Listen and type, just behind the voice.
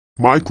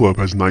My club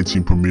has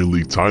 19 Premier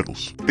League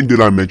titles. And did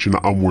I mention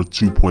I'm worth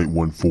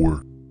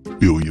 2.14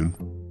 billion?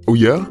 Oh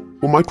yeah?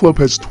 Well, my club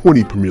has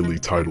 20 Premier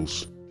League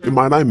titles. And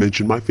might I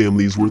mention my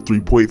family is worth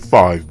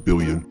 3.5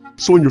 billion.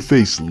 So in your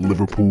face,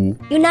 Liverpool.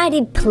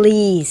 United,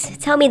 please.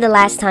 Tell me the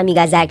last time you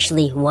guys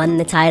actually won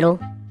the title.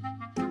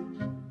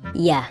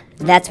 Yeah,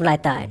 that's what I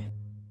thought.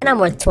 And I'm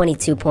worth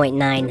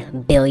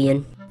 22.9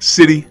 billion.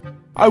 City,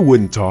 I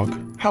wouldn't talk.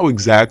 How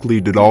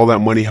exactly did all that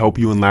money help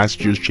you in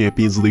last year's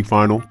Champions League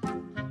final?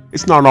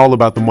 It's not all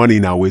about the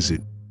money now, is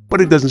it? But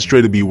it doesn't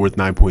stray to be worth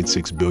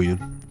 9.6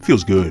 billion.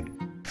 Feels good.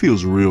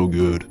 Feels real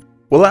good.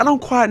 Well, I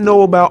don't quite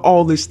know about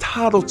all this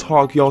title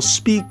talk y'all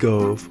speak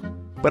of,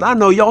 but I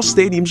know y'all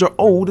stadiums are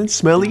old and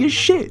smelly as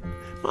shit.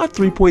 My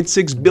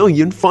 3.6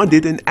 billion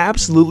funded an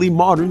absolutely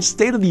modern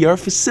state-of-the-art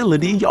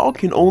facility y'all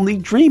can only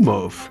dream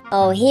of.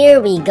 Oh, here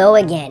we go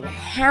again.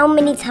 How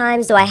many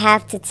times do I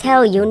have to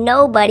tell you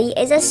nobody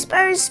is a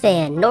Spurs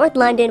fan? North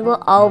London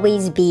will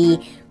always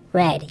be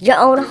red. Your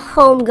own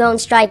homegrown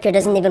striker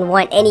doesn't even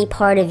want any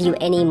part of you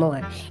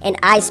anymore. And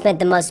I spent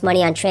the most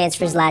money on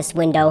transfers last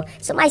window,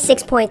 so my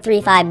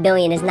 6.35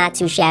 billion is not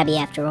too shabby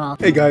after all.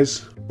 Hey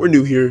guys, we're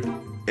new here,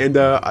 and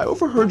I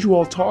overheard you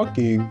all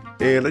talking,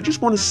 and I just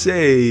want to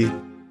say,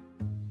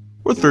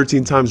 we're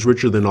 13 times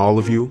richer than all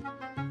of you.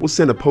 We'll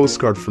send a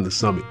postcard from the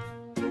summit.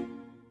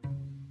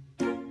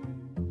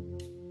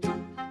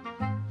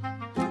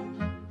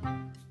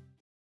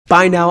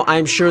 By now,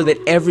 I'm sure that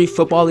every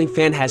footballing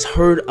fan has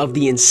heard of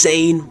the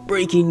insane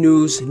breaking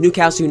news.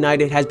 Newcastle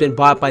United has been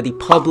bought by the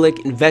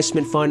Public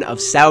Investment Fund of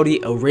Saudi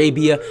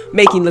Arabia,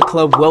 making the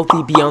club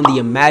wealthy beyond the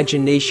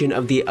imagination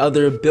of the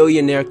other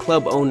billionaire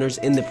club owners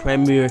in the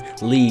Premier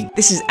League.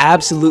 This is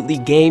absolutely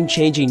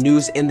game-changing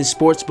news, and the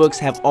sportsbooks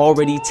have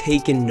already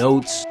taken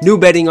notes. New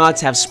betting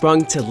odds have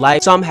sprung to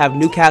life. Some have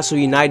Newcastle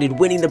United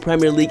winning the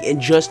Premier League in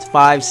just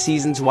 5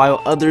 seasons,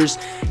 while others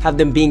have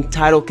them being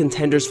title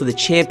contenders for the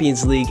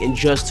Champions League in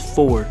just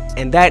 4.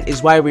 And that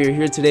is why we are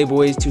here today,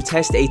 boys, to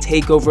test a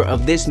takeover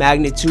of this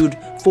magnitude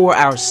for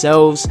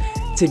ourselves.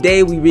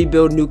 Today we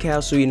rebuild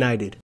Newcastle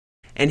United.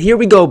 And here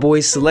we go,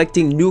 boys,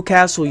 selecting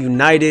Newcastle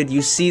United.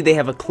 You see they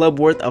have a club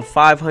worth of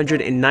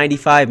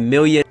 595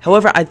 million.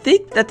 However, I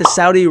think that the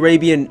Saudi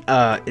Arabian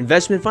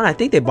investment fund, I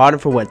think they bought him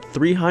for what,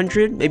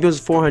 300? Maybe it was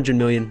 400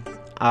 million.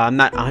 I'm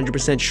not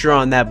 100% sure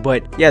on that,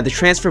 but yeah, the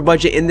transfer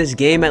budget in this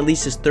game at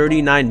least is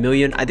 39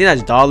 million. I think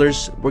that's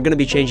dollars. We're going to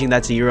be changing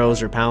that to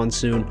euros or pounds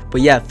soon.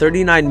 But yeah,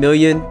 39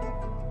 million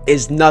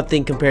is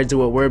nothing compared to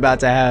what we're about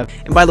to have.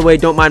 And by the way,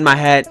 don't mind my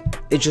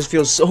hat. It just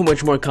feels so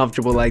much more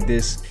comfortable like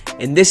this.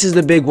 And this is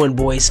the big one,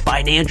 boys.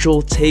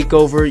 Financial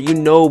takeover. You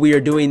know we are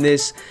doing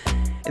this.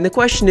 And the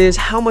question is,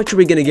 how much are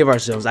we going to give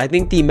ourselves? I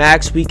think the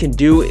max we can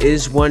do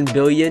is 1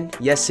 billion.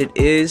 Yes, it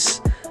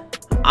is.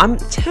 I'm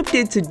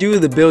tempted to do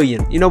the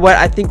billion. You know what?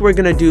 I think we're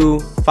gonna do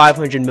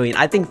 500 million.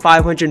 I think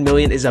 500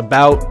 million is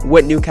about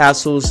what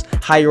Newcastle's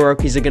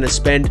hierarchies are gonna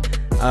spend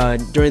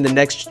during the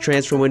next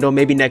transfer window,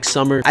 maybe next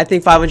summer. I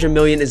think 500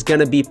 million is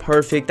gonna be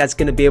perfect. That's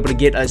gonna be able to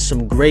get us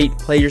some great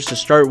players to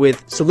start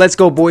with. So let's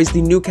go, boys.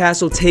 The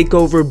Newcastle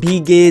takeover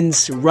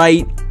begins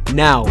right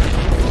now.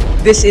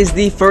 This is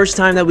the first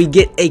time that we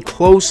get a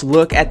close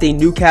look at the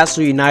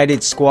Newcastle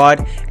United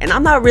squad, and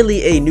I'm not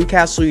really a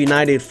Newcastle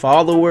United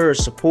follower or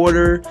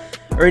supporter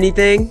or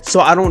anything,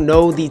 so I don't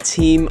know the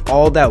team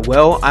all that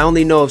well. I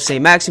only know of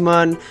St.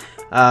 Maximin,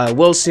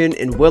 Wilson,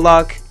 and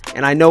Willock,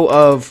 and I know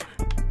of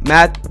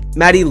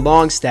Matty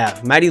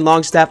Longstaff. Matty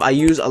Longstaff I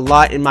use a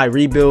lot in my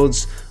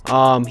rebuilds.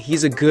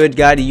 He's a good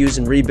guy to use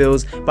in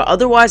rebuilds, but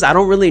otherwise I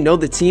don't really know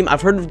the team.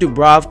 I've heard of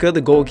Dubravka, the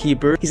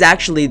goalkeeper. He's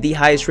actually the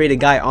highest rated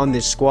guy on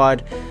this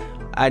squad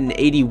at an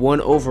 81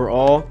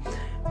 overall.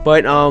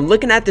 But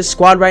looking at this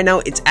squad right now,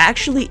 it's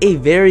actually a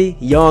very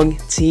young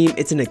team.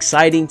 It's an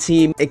exciting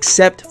team,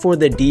 except for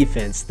the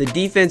defense. The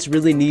defense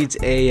really needs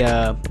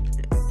a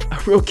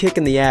real kick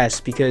in the ass,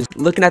 because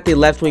looking at the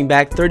left wing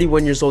back,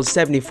 31 years old,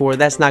 74,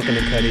 that's not going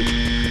to cut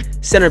it.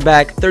 Center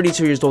back,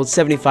 32 years old,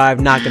 75,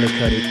 not going to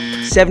cut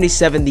it.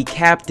 77, the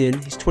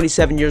captain, he's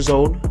 27 years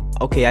old.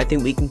 Okay, I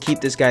think we can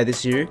keep this guy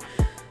this year.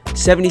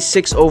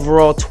 76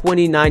 overall,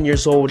 29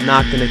 years old,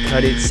 not going to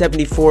cut it.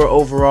 74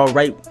 overall,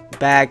 right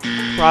back,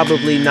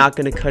 probably not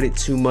going to cut it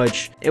too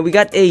much. And we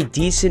got a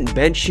decent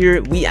bench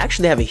here. We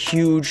actually have a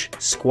huge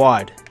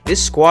squad.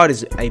 This squad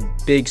is a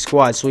big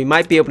squad, so we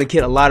might be able to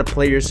get a lot of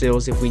player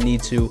sales if we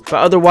need to. But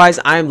otherwise,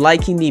 I'm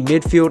liking the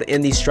midfield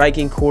and the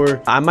striking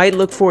core. I might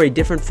look for a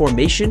different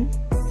formation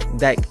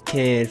that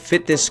can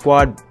fit this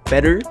squad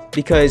better,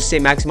 because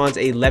St. Maximin's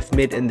a left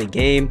mid in the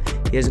game.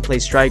 He doesn't play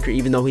striker,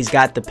 even though he's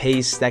got the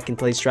pace that can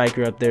play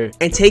striker up there.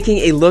 And taking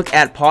a look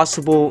at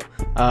possible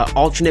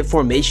alternate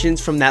formations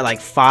from that like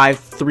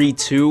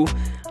 5-3-2,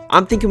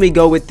 I'm thinking we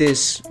go with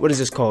this, what is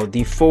this called?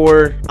 The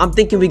 4. I'm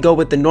thinking we go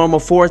with the normal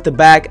 4 at the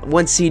back,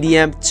 1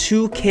 CDM,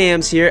 2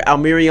 cams here,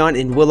 Almirion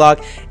and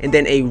Willock, and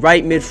then a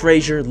right mid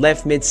Fraser,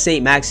 left mid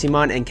St.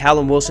 Maximin, and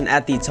Callum Wilson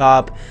at the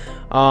top.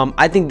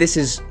 I think this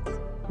is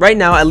right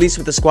now, at least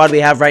with the squad we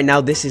have right now,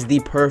 this is the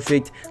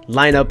perfect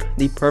lineup,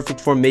 the perfect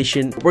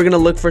formation. We're gonna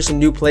look for some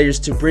new players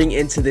to bring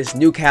into this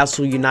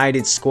Newcastle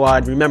United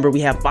squad. Remember,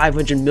 we have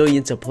 500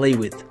 million to play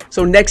with.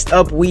 So next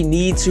up, we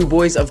need to,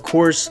 boys, of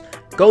course,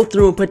 go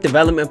through and put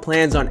development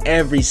plans on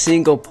every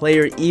single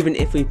player, even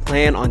if we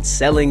plan on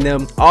selling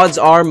them. Odds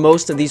are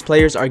most of these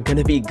players are going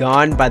to be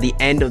gone by the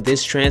end of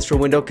this transfer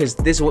window, because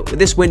this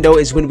window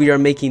is when we are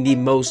making the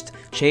most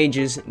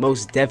changes,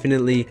 most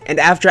definitely.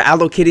 And after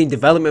allocating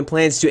development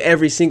plans to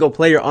every single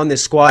player on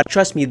this squad,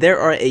 trust me, there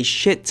are a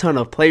shit ton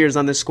of players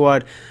on this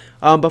squad.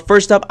 But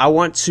first up, I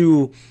want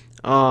to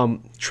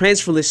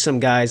transfer list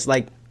some guys.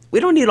 Like, we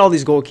don't need all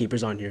these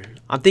goalkeepers on here.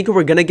 I'm thinking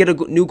we're going to get a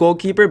new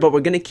goalkeeper, but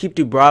we're going to keep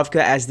Dubravka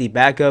as the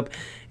backup.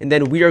 And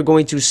then we are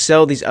going to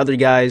sell these other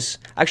guys.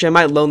 Actually, I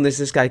might loan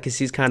this guy because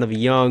he's kind of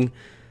young.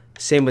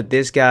 Same with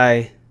this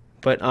guy.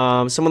 But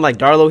someone like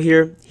Darlow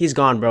here, he's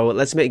gone, bro.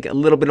 Let's make a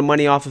little bit of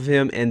money off of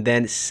him and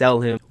then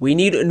sell him. We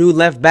need a new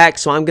left back,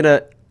 so I'm going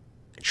to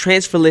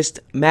transfer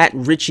list Matt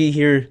Ritchie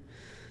here.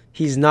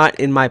 He's not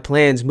in my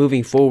plans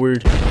moving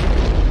forward.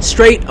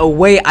 Straight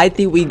away, I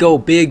think we go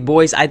big,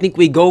 boys. I think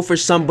we go for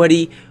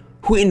somebody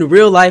who in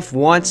real life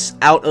wants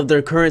out of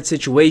their current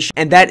situation,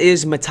 and that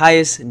is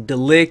Matthijs de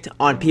Ligt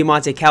on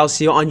Piemonte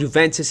Calcio on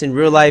Juventus in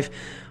real life.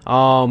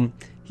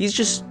 He's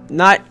just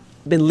not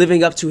been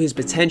living up to his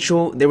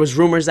potential. There was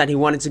rumors that he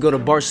wanted to go to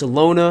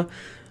Barcelona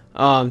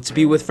to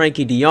be with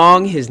Frankie de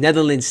Jong, his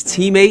Netherlands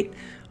teammate.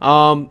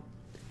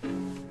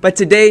 But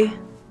today,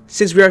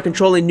 since we are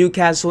controlling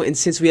Newcastle and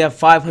since we have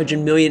 500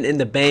 million in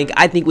the bank,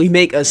 I think we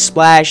make a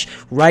splash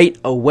right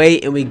away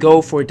and we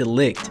go for de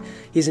Ligt.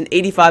 He's an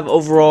 85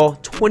 overall,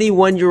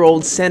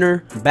 21-year-old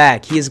center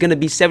back. He is going to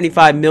be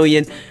 75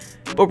 million.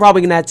 We're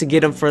probably going to have to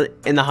get him for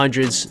in the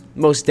hundreds,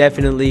 most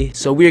definitely.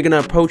 So we are going to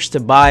approach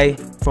to buy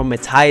from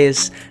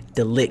Matthijs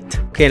de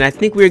Ligt. Okay, and I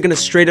think we're going to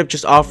straight up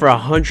just offer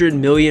 100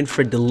 million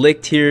for de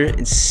Ligt here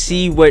and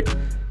see what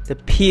the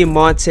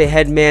Piemonte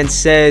headman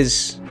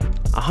says.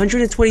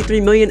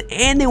 123 million,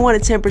 and they want a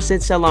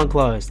 10% sell-on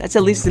clause. That's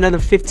at least another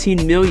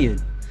 15 million.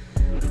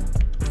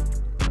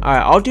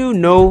 Alright, I'll do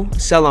no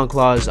sell-on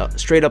clause,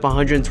 straight up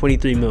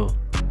 123 mil.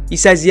 He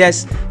says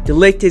yes, de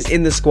Ligt is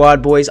in the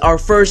squad, boys. Our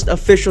first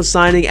official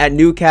signing at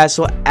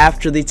Newcastle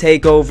after the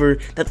takeover,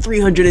 the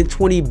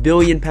 320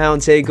 billion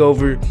pound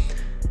takeover.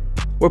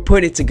 We're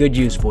putting it to good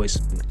use,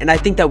 boys. And I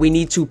think that we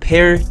need to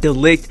pair de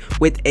Ligt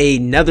with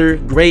another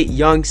great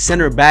young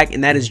center back,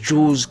 and that is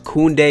Jules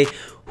Koundé,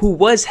 who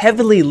was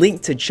heavily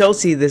linked to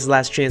Chelsea this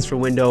last transfer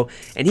window,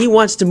 and he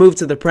wants to move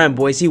to the Prem,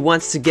 boys. He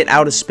wants to get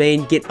out of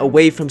Spain, get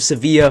away from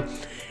Sevilla,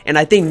 and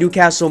I think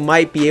Newcastle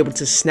might be able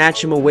to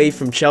snatch him away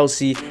from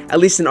Chelsea. At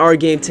least in our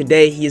game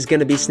today, he is going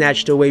to be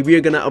snatched away. We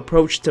are going to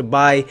approach to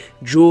buy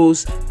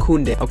Jules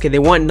Koundé. Okay, they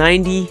want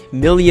 90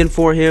 million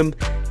for him.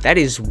 That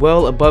is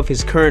well above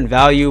his current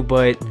value,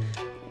 but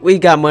we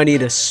got money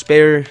to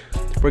spare.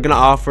 We're going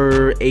to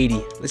offer 80.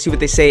 Let's see what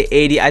they say.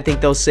 80. I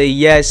think they'll say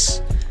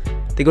yes.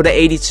 They go to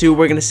 82.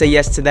 We're gonna say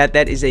yes to that.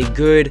 That is a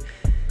good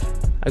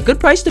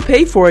price to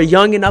pay for a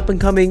young and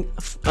up-and-coming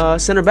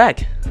center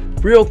back.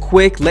 Real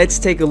quick, let's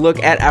take a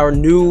look at our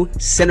new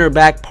center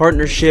back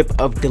partnership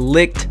of de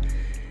Ligt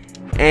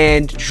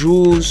and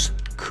Jules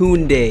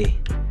Koundé.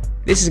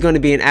 This is going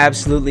to be an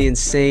absolutely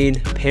insane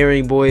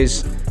pairing,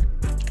 boys.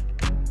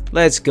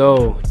 Let's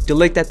go. De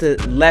Ligt at the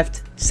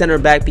left center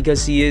back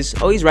because he is.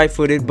 Oh, he's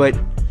right-footed, but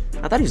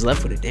I thought he was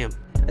left-footed. Damn.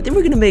 I think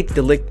we're gonna make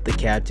de Ligt the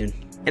captain.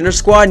 And our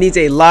squad needs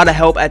a lot of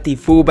help at the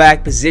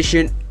fullback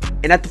position.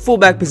 And at the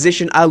fullback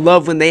position, I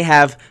love when they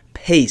have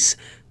pace.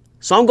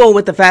 So I'm going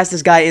with the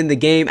fastest guy in the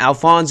game,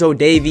 Alphonso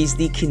Davies,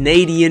 the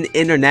Canadian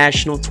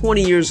international,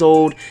 20 years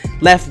old,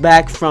 left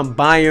back from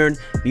Bayern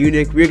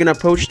Munich. We're going to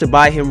approach to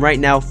buy him right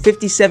now.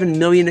 57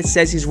 million it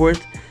says he's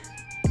worth.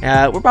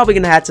 We're probably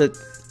going to have to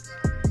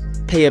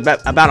pay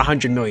about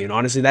 100 million.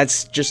 Honestly,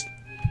 that's just,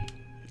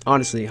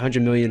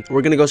 100 million.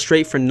 We're going to go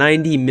straight for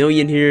 90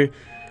 million here.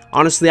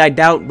 Honestly, I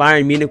doubt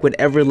Bayern Munich would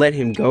ever let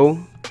him go.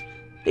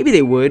 Maybe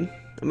they would.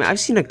 I mean, I've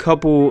seen a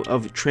couple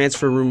of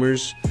transfer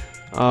rumors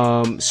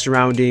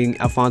surrounding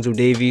Alphonso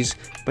Davies,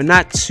 but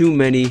not too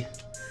many.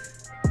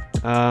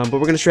 But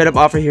we're going to straight up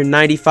offer here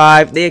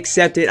 95. They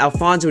accept it.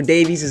 Alphonso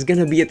Davies is going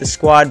to be at the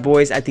squad,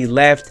 boys, at the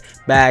left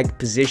back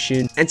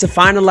position. And to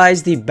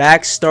finalize the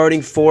back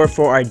starting four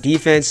for our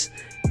defense,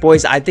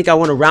 boys, I think I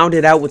want to round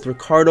it out with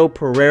Ricardo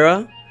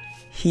Pereira.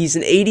 He's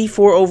an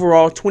 84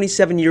 overall,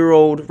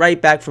 27-year-old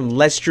right back from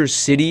Leicester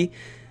City,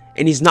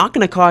 and he's not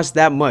going to cost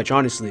that much,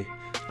 honestly.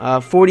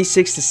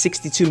 46 to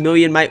 62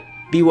 million might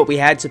be what we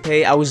had to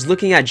pay. I was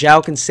looking at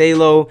João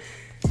Cancelo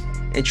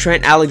and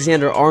Trent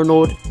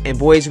Alexander-Arnold, and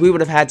boys, we would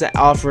have had to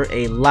offer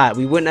a lot.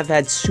 We wouldn't have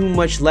had too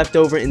much left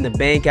over in the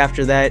bank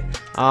after that.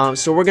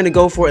 So we're going to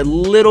go for a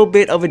little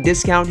bit of a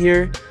discount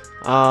here.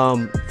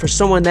 For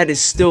someone that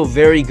is still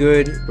very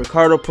good,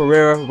 Ricardo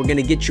Pereira, we're going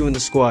to get you in the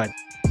squad.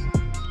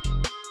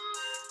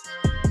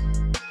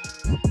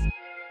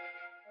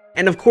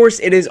 And of course,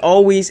 it is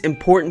always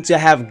important to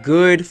have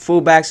good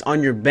fullbacks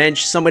on your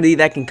bench, somebody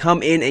that can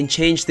come in and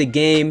change the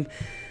game.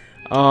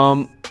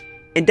 And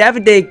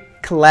Davide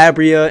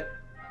Calabria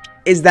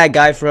is that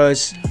guy for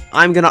us.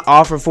 I'm gonna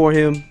offer for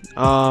him.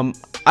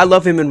 I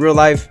love him in real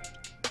life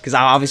because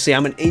obviously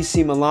I'm an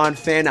AC Milan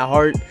fan at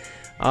heart.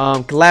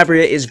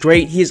 Calabria is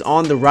great. He is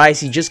on the rise.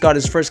 He just got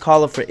his first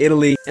call up for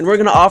Italy, and we're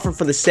gonna offer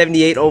for the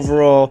 78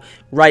 overall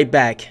right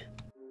back.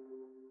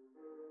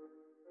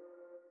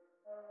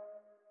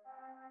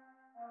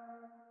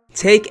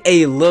 Take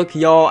a look,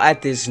 y'all,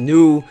 at this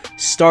new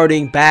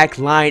starting back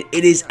line.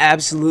 It is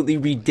absolutely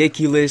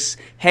ridiculous.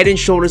 Head and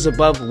shoulders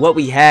above what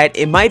we had.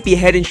 It might be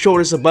head and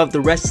shoulders above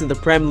the rest of the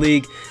Prem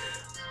League.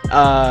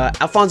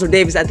 Alphonso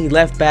Davies at the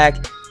left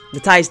back.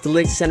 Matthijs de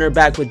Ligt center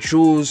back with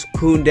Jules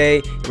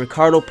Koundé,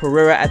 Ricardo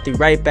Pereira at the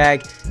right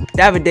back,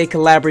 Davide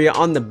Calabria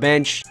on the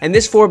bench. And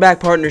this 4-back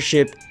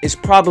partnership is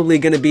probably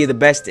going to be the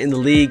best in the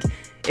league.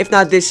 If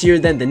not this year,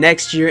 then the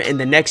next year and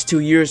the next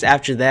 2 years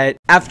after that.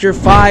 After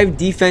 5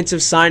 defensive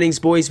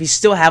signings, boys, we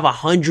still have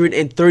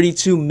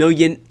 132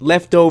 million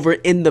left over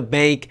in the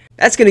bank.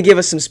 That's going to give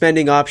us some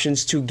spending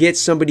options to get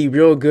somebody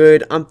real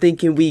good. I'm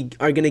thinking we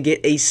are going to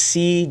get a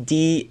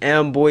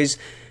CDM, boys,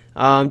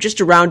 just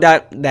to round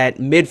out that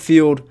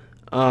midfield,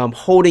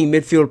 holding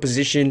midfield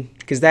position,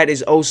 because that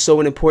is oh so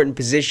an important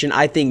position.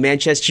 I think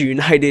Manchester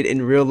United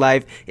in real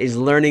life is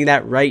learning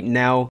that right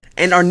now.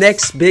 And our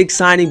next big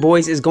signing,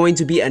 boys, is going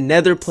to be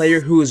another player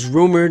who is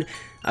rumored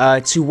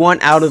to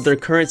want out of their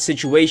current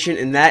situation,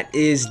 and that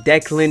is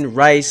Declan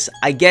Rice.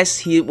 I guess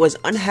he was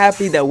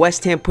unhappy that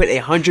West Ham put a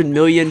 £100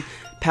 million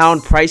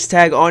price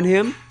tag on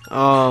him,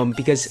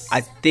 because I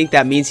think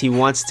that means he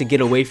wants to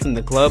get away from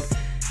the club.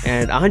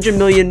 And £100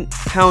 million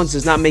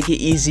does not make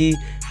it easy,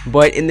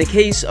 but in the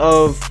case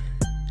of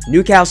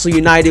Newcastle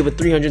United with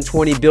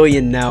 320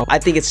 billion now, I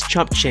think it's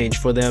chump change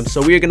for them. So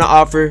we are going to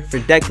offer for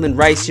Declan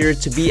Rice here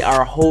to be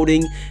our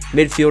holding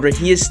midfielder.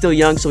 He is still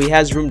young, so he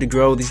has room to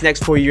grow. These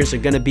next 4 years are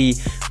going to be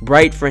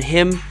bright for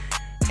him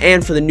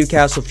and for the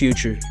Newcastle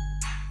future.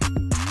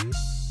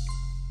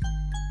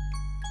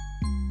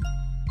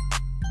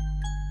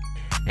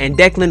 And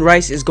Declan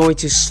Rice is going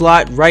to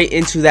slot right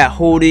into that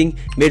holding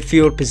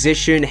midfield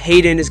position.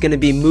 Hayden is going to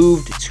be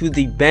moved to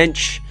the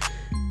bench.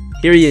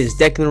 Here he is,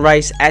 Declan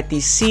Rice at the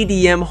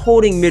CDM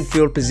holding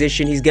midfield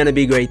position. He's going to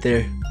be great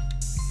there.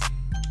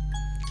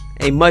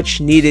 A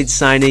much needed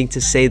signing,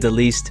 to say the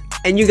least.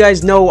 And you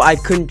guys know I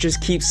couldn't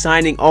just keep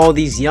signing all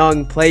these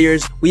young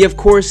players. We of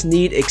course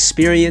need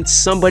experience,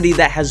 somebody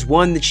that has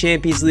won the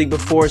Champions League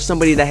before,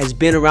 somebody that has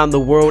been around the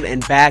world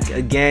and back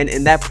again.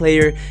 And that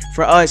player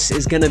for us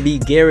is going to be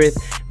Gareth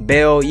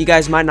Bale. You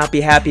guys might not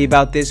be happy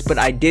about this, but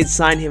I did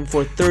sign him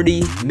for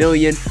 30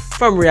 million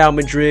from Real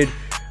Madrid.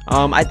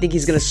 I think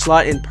he's going to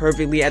slot in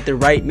perfectly at the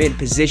right mid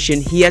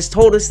position. He has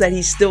told us that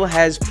he still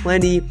has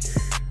plenty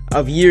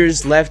of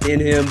years left in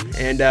him,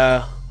 and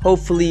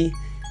hopefully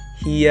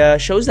he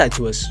shows that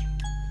to us.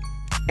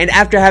 And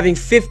after having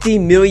 50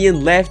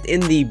 million left in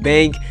the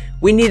bank,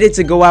 we needed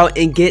to go out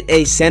and get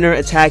a center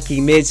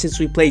attacking mid, since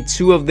we played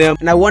 2 of them.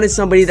 And I wanted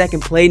somebody that can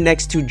play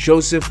next to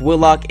Joseph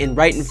Willock and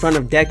right in front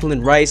of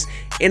Declan Rice.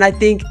 And I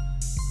think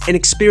an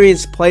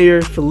experienced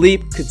player,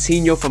 Philippe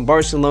Coutinho from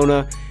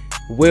Barcelona,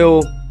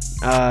 will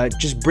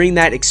just bring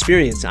that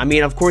experience. I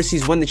mean, of course,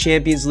 he's won the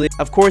Champions League.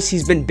 Of course,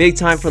 he's been big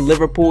time for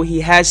Liverpool.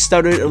 He has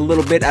stuttered a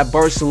little bit at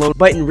Barcelona.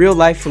 But in real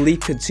life, Philippe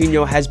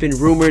Coutinho has been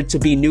rumored to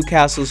be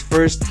Newcastle's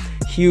first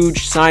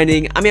huge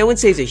signing. I mean, I wouldn't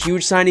say it's a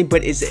huge signing,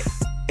 but it's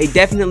a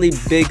definitely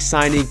big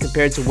signing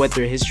compared to what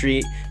their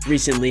history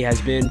recently has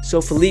been.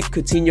 So Philippe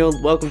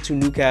Coutinho, welcome to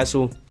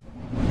Newcastle.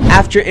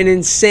 After an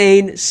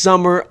insane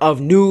summer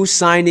of new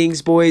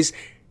signings, boys,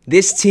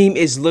 this team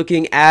is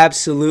looking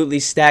absolutely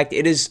stacked.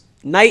 It is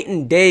night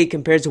and day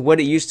compared to what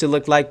it used to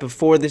look like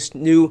before this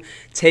new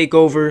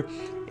takeover.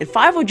 And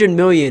 500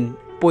 million,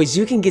 boys,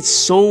 you can get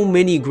so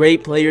many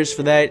great players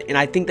for that, and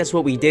I think that's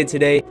what we did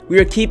today. We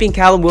are keeping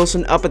Callum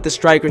Wilson up at the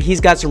striker. He's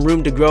got some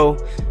room to grow.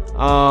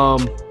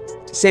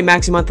 St.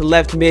 Maxim at the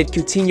left mid,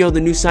 Coutinho, the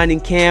new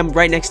signing, Cam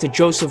right next to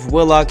Joseph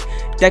Willock,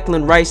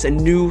 Declan Rice, a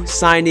new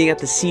signing at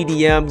the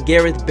CDM,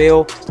 Gareth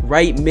Bale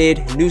right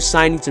mid, new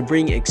signing to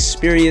bring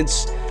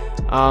experience.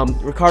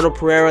 Ricardo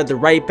Pereira, the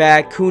right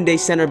back, Koundé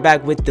center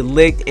back with De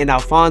Ligt, and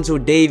Alphonso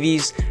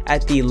Davies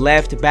at the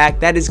left back.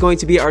 That is going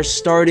to be our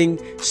starting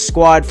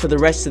squad for the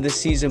rest of the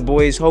season,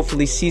 boys.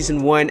 Hopefully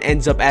season 1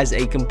 ends up as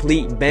a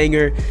complete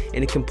banger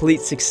and a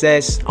complete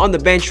success. On the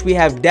bench, we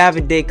have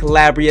Davide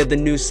Calabria, the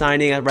new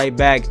signing at right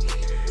back.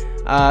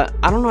 I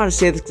don't know how to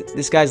say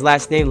this guy's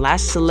last name.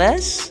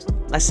 Lascelles?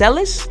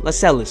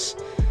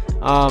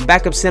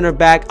 Backup center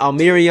back,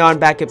 Almirion.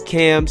 Backup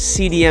Cam,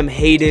 CDM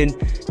Hayden.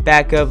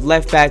 Backup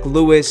left back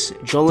Lewis,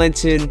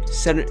 Joelinton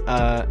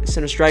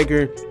center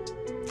striker,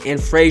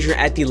 and Fraser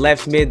at the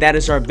left mid. That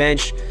is our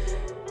bench,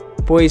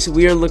 boys.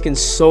 We are looking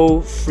so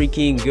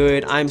freaking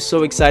good. I'm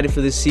so excited for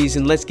this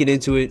season. Let's get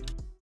into it.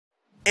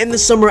 And the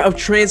summer of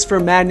transfer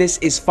madness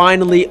is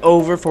finally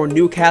over for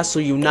Newcastle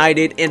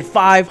United, and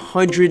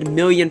 500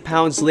 million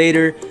pounds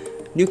later,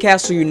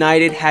 Newcastle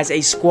United has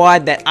a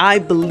squad that I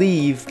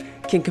believe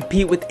can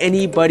compete with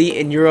anybody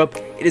in Europe.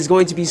 It is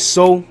going to be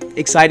so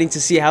exciting to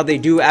see how they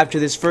do after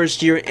this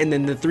first year and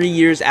then the 3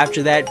 years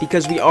after that,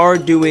 because we are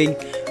doing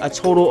a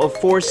total of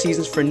 4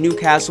 seasons for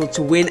Newcastle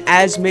to win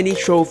as many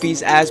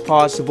trophies as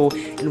possible,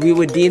 and we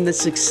would deem the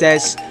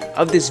success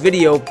of this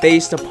video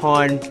based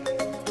upon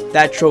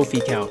that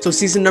trophy count. So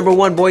season number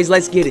 1, boys,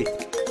 let's get it.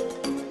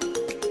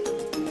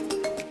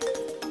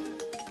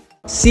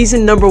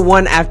 Season number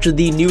 1 after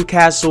the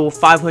Newcastle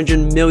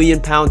 £500 million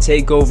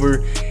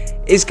takeover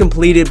is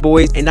completed,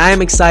 boys, and I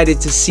am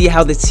excited to see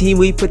how the team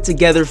we put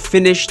together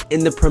finished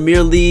in the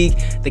Premier League,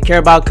 the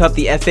Carabao Cup,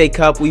 the FA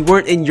Cup. We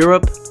weren't in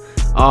Europe,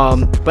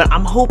 but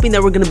I'm hoping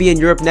that we're going to be in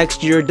Europe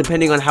next year,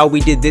 depending on how we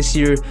did this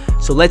year.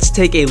 So let's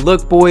take a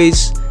look,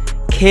 boys.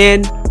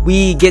 Can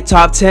we get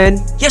top 10?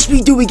 Yes,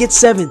 we do. We get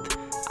 7th.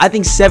 I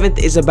think 7th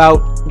is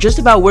just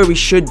about where we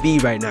should be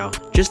right now.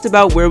 Just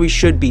about where we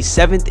should be.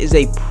 7th is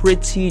a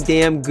pretty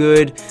damn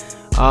good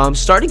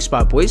starting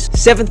spot, boys.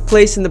 7th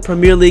place in the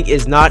Premier League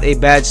is not a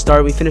bad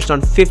start. We finished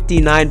on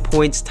 59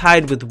 points,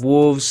 tied with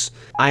Wolves.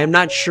 I am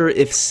not sure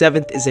if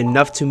 7th is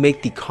enough to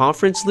make the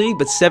Conference League,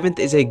 but 7th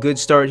is a good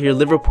start here.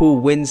 Liverpool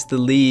wins the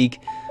league.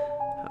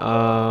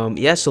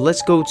 Yeah, so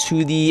let's go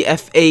to the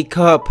FA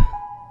Cup.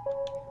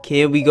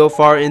 Can we go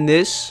far in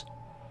this?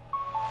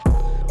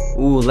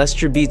 Ooh,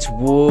 Leicester beats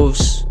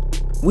Wolves.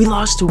 We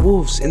lost to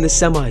Wolves in the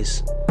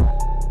semis.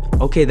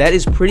 Okay, that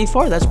is pretty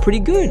far. That's pretty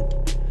good.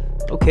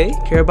 Okay,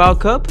 Carabao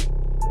Cup.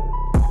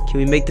 Can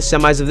we make the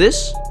semis of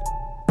this?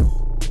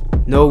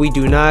 No, we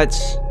do not.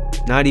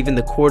 Not even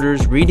the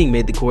quarters. Reading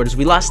made the quarters.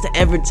 We lost to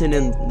Everton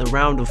in the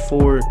round of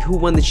 4. Who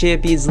won the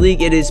Champions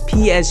League? It is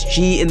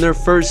PSG in their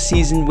first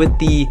season with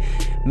the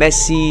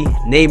Messi,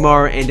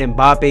 Neymar, and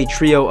Mbappe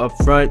trio up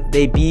front.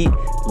 They beat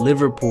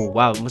Liverpool.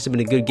 Wow, it must have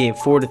been a good game.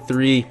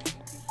 4-3.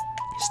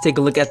 Let's take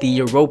a look at the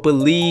Europa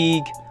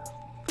League.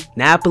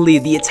 Napoli,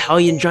 the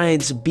Italian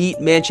Giants,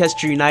 beat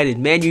Manchester United.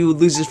 Man U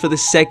loses for the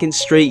 2nd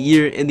straight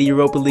year in the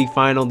Europa League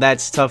final.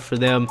 That's tough for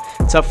them,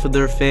 tough for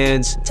their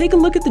fans. Take a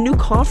look at the new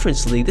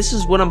Conference League. This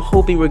is what I'm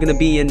hoping we're going to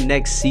be in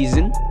next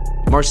season.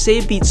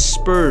 Marseille beats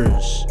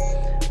Spurs.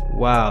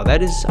 Wow,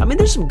 that is, I mean,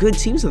 there's some good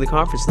teams in the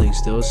Conference League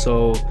still,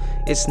 so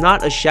it's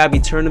not a shabby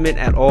tournament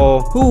at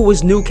all. Who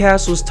was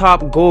Newcastle's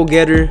top goal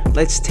getter?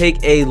 Let's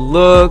take a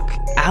look.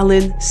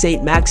 Alan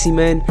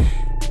Saint-Maximin.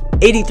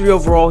 83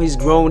 overall, he's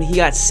grown. He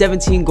got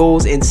 17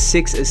 goals and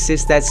 6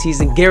 assists that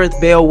season. Gareth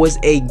Bale was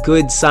a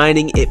good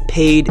signing. It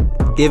paid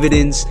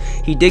dividends.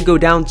 He did go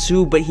down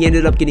 2, but he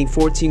ended up getting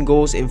 14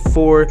 goals and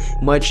 4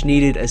 much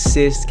needed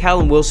assists.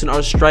 Callum Wilson,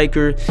 our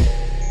striker,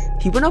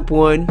 he went up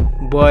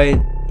 1, but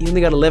he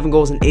only got 11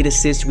 goals and 8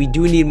 assists. We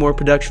do need more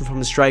production from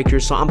the striker,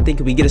 so I'm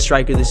thinking we get a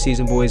striker this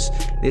season, boys,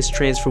 this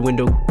transfer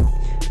window.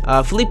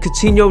 Philippe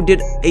Coutinho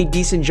did a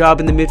decent job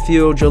in the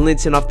midfield. Joe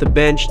Linton off the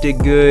bench did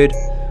good.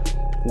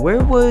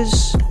 Where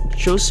was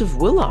Joseph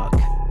Willock?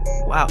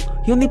 Wow,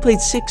 he only played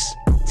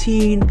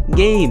 16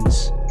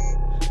 games.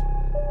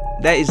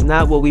 That is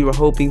not what we were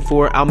hoping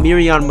for.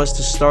 Almirion must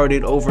have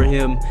started over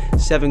him.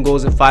 7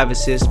 goals and 5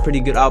 assists. Pretty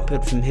good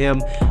output from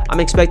him.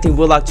 I'm expecting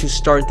Willock to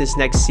start this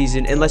next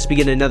season unless we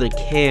get another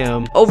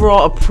Cam.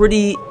 Overall, a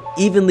pretty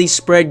evenly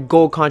spread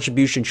goal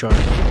contribution chart.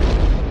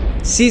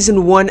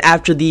 Season 1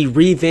 after the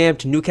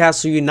revamped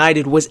Newcastle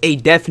United was a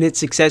definite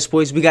success,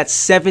 boys. We got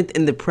 7th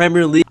in the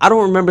Premier League. I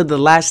don't remember the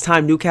last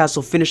time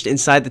Newcastle finished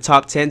inside the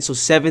top 10, so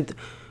 7th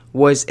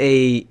was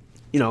a,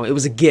 it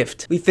was a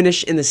gift. We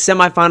finished in the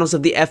semifinals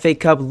of the FA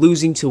Cup,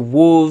 losing to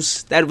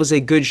Wolves. That was a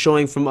good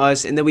showing from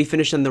us, and then we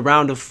finished in the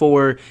round of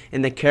 4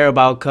 in the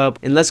Carabao Cup.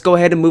 And let's go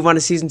ahead and move on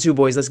to season 2,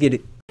 boys. Let's get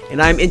it.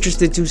 And I'm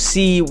interested to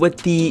see what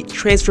the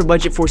transfer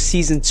budget for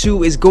season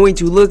 2 is going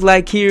to look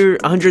like here.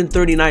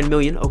 139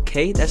 million.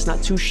 Okay, that's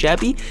not too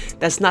shabby.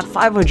 That's not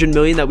 500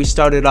 million that we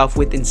started off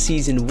with in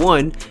season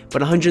 1,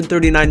 but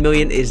 139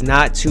 million is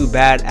not too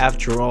bad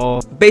after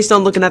all. Based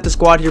on looking at the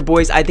squad here,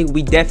 boys, I think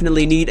we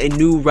definitely need a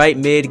new right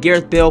mid.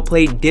 Gareth Bale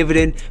played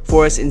dividend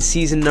for us in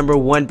season number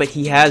 1, but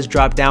he has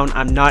dropped down.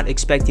 I'm not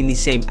expecting the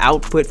same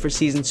output for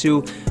season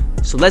 2.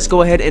 So let's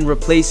go ahead and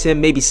replace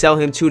him, maybe sell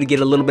him too to get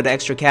a little bit of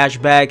extra cash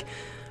back.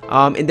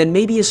 And then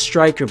maybe a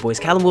striker, boys.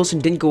 Callum Wilson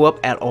didn't go up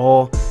at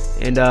all,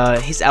 and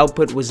his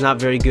output was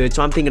not very good.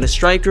 So I'm thinking a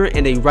striker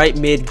and a right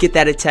mid, get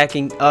that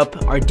attacking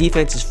up. Our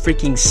defense is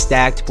freaking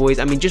stacked, boys.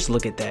 I mean, just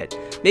look at that.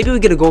 Maybe we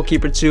get a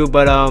goalkeeper too,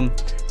 but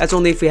that's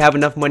only if we have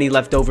enough money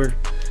left over.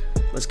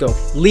 Let's go.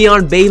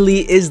 Leon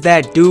Bailey is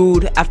that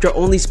dude. After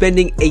only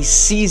spending a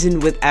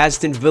season with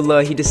Aston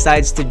Villa, he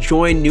decides to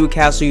join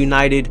Newcastle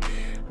United.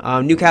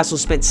 Newcastle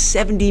spent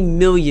 70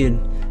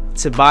 million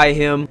to buy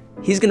him.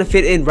 He's going to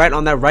fit in right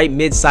on that right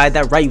mid side,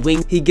 that right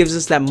wing. He gives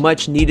us that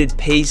much needed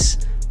pace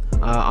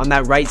on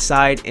that right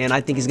side, and I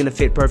think he's going to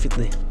fit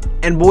perfectly.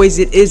 And boys,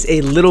 it is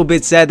a little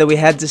bit sad that we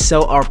had to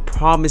sell our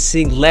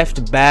promising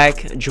left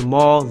back,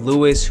 Jamal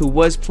Lewis, who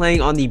was playing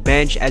on the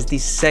bench as the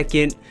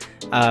second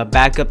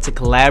backup to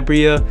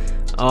Calabria.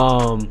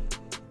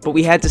 But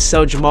we had to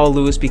sell Jamal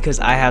Lewis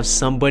because I have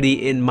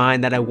somebody in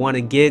mind that I want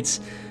to get.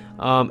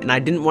 And I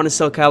didn't want to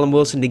sell Callum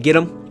Wilson to get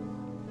him.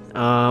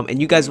 And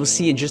you guys will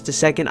see in just a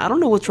second. I don't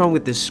know what's wrong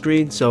with this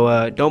screen,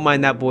 so don't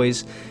mind that,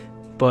 boys.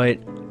 But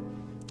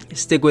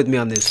Stick with me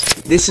on this.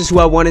 This is who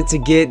I wanted to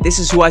get. This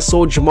is who I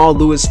sold Jamal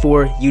Lewis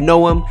for. You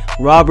know him,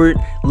 Robert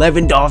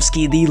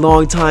Lewandowski, the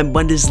longtime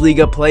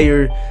Bundesliga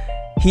player.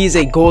 He is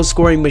a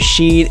goal-scoring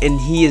machine, and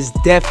he is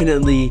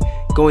definitely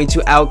going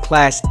to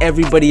outclass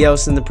everybody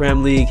else in the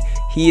Prem League.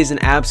 He is an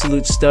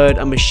absolute stud,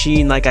 a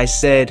machine, like I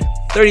said.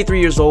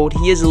 33 years old.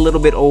 He is a little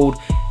bit old,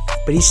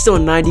 but he's still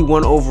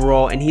 91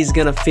 overall, and he's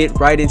going to fit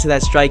right into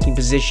that striking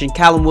position.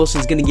 Callum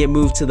Wilson's going to get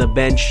moved to the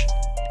bench.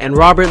 And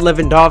Robert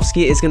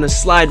Lewandowski is going to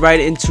slide right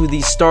into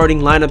the starting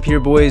lineup here,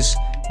 boys.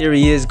 Here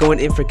he is, going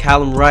in for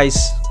Callum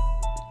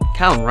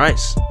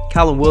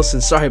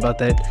Wilson, sorry about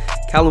that.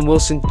 Callum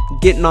Wilson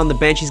getting on the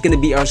bench. He's going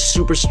to be our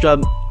super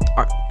sub.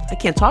 I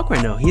can't talk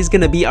right now. He's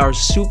going to be our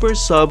super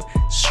sub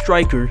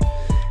striker.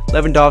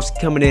 Lewandowski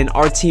coming in.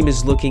 Our team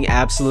is looking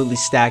absolutely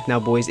stacked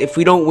now, boys. If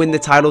we don't win the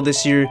title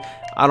this year,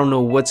 I don't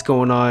know what's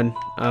going on.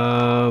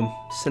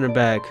 Center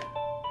back.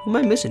 Who am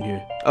I missing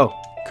here? Oh,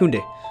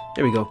 Koundé.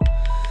 There we go.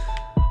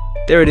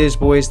 There it is,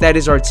 boys. That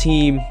is our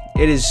team.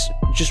 It is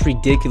just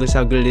ridiculous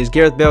how good it is.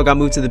 Gareth Bale got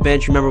moved to the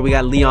bench. Remember, we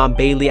got Leon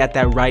Bailey at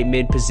that right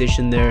mid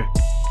position there.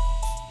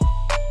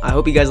 I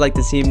hope you guys like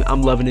the team.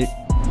 I'm loving it.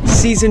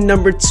 Season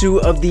number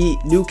 2 of the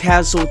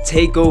Newcastle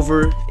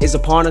Takeover is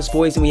upon us,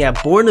 boys, and we have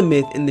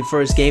Bournemouth in the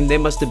first game. They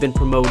must have been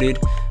promoted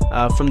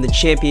from the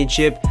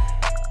championship.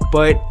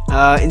 But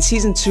in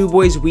Season 2,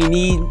 boys, we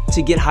need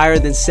to get higher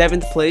than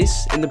 7th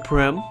place in the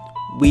Prem.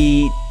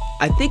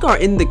 I think are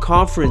in the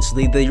Conference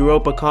League, the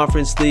Europa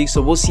Conference League,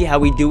 so we'll see how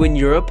we do in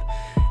Europe.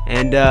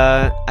 And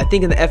I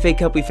think in the FA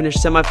Cup we finished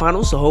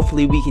semifinals, so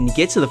hopefully we can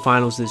get to the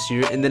finals this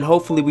year, and then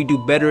hopefully we do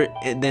better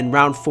than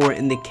round 4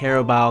 in the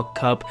Carabao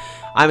Cup.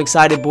 I'm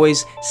excited,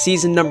 boys.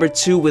 Season number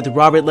 2 with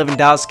Robert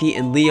Lewandowski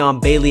and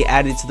Leon Bailey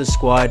added to the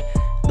squad.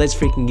 Let's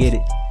freaking get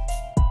it.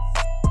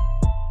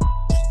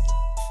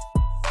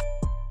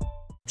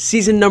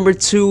 Season number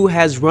 2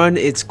 has run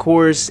its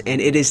course,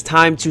 and it is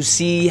time to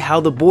see how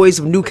the boys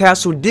of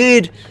Newcastle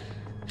did.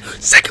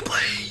 2nd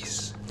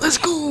place. Let's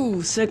go.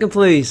 2nd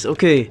place.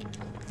 Okay.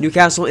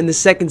 Newcastle in the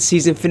 2nd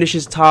season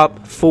finishes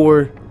top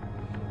 4.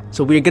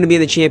 So we're going to be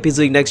in the Champions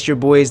League next year,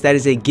 boys. That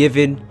is a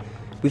given.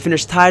 We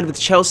finished tied with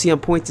Chelsea on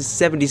points at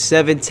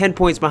 77. 10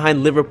 points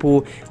behind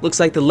Liverpool. Looks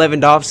like the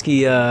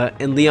Lewandowski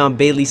and Leon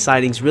Bailey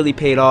sightings really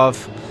paid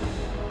off.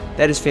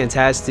 That is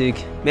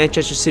fantastic.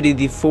 Manchester City,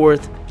 the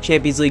 4th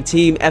Champions League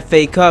team.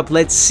 FA Cup,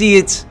 let's see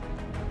it.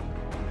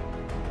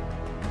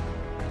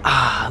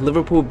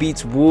 Liverpool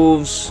beats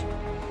Wolves.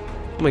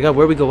 Oh my god,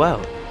 where'd we go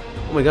out?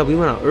 Oh my god, we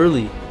went out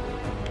early.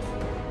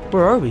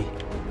 Where are we?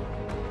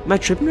 Am I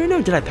tripping right now?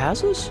 Did I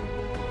pass us?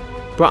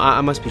 Bro, I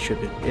must be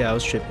tripping. Yeah, I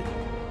was tripping.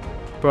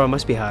 Bro, I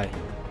must be high.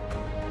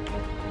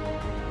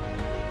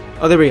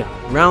 Oh, there we go.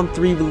 Round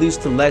 3, we lose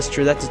to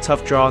Leicester. That's a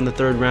tough draw in the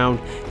 3rd round.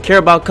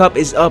 Carabao Cup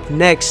is up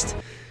next.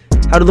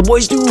 How do the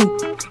boys do?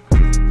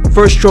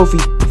 First trophy.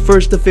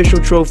 First official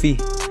trophy.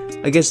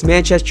 Against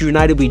Manchester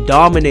United, we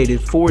dominated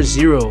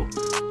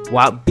 4-0.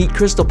 Wow, beat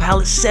Crystal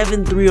Palace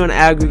 7-3 on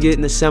aggregate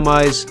in the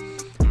semis.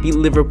 Beat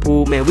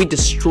Liverpool. Man, we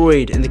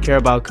destroyed in the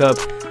Carabao Cup.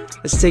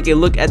 Let's take a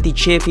look at the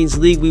Champions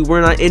League. We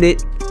were not in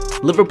it.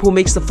 Liverpool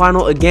makes the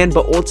final again,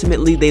 but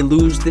ultimately they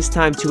lose, this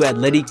time to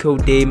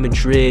Atletico de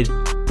Madrid.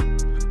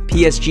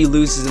 PSG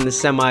loses in the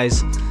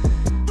semis.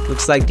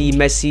 Looks like the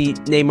Messi,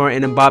 Neymar,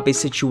 and Mbappe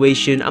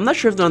situation. I'm not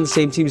sure if they're on the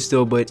same team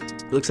still, but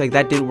looks like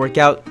that didn't work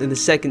out in the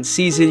 2nd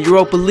season.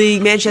 Europa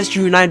League, Manchester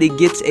United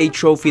gets a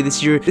trophy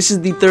this year. This is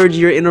the 3rd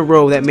year in a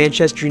row that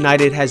Manchester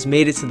United has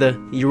made it to the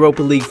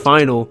Europa League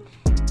final.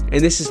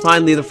 And this is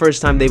finally the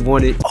first time they've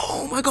won it.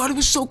 Oh my god, it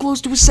was so close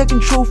to a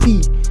 2nd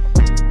trophy.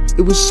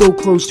 It was so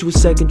close to a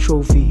 2nd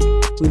trophy.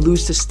 We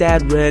lose to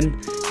Stade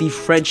Rennes, the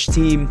French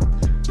team.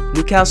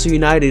 Newcastle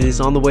United is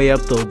on the way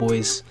up though,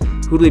 boys.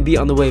 Who do we beat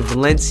on the way?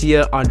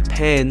 Valencia on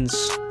pens.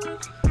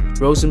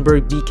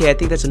 Rosenborg BK, I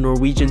think that's a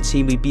Norwegian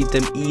team. We beat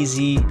them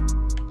easy.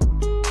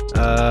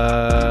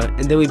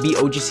 And then we beat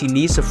OGC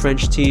Nice, a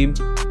French team.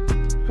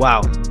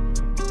 Wow.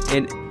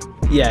 And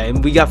yeah,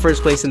 and we got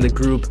 1st place in the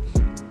group.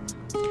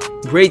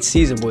 Great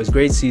season, boys.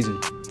 Great season.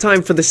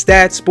 Time for the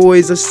stats,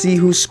 boys. Let's see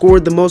who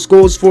scored the most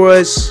goals for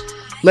us.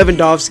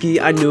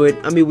 Lewandowski, I knew it.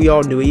 I mean, we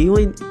all knew it.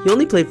 He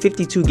only played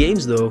 52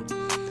 games, though.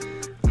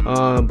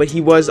 But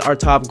he was our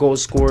top goal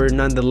scorer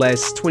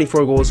nonetheless.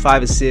 24 goals,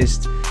 5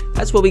 assists.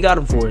 That's what we got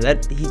him for.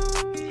 That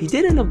he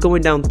did end up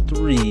going down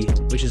 3,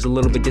 which is a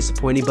little bit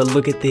disappointing. But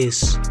look at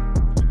this.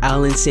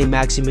 Alan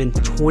Saint-Maximin,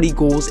 20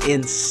 goals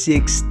and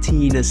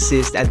 16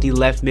 assists at the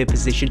left mid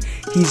position.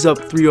 He's up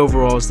 3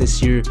 overalls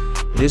this year.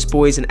 This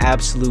boy is an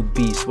absolute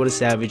beast. What a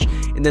savage.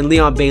 And then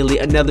Leon Bailey,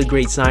 another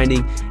great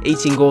signing.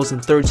 18 goals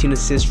and 13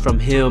 assists from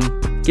him.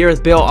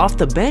 Gareth Bale off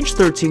the bench,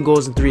 13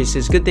 goals and 3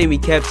 assists. Good thing we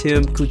kept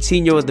him.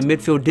 Coutinho at the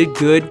midfield did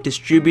good.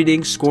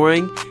 Distributing,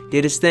 scoring,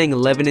 did his thing.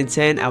 11 and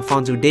 10.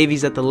 Alphonso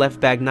Davies at the left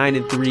back, 9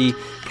 and 3.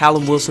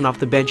 Callum Wilson off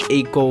the bench,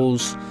 8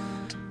 goals.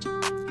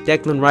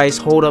 Declan Rice,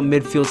 hold up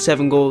midfield,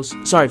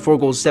 4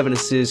 goals, 7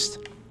 assists.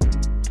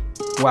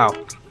 Wow.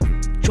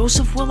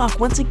 Joseph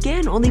Willock, once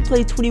again, only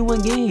played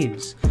 21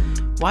 games.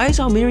 Why is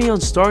Almirion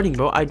starting,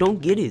 bro? I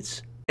don't get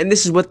it. And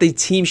this is what the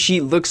team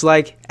sheet looks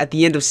like at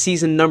the end of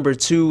season number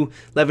 2.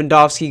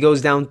 Lewandowski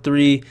goes down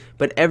 3,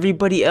 but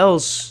everybody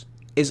else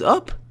is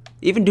up.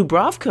 Even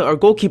Dubravka, our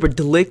goalkeeper,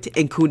 De Ligt,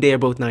 and Koundé are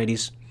both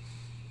 90s.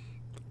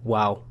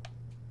 Wow.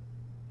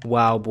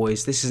 Wow,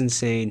 boys, this is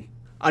insane.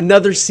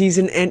 Another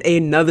season and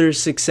another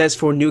success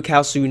for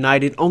Newcastle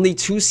United. Only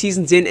 2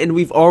 seasons in and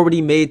we've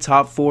already made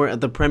top 4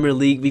 of the Premier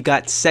League. We've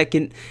got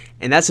second,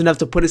 and that's enough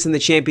to put us in the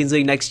Champions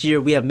League next year.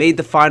 We have made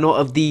the final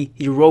of the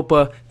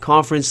Europa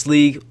Conference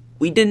League.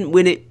 We didn't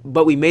win it,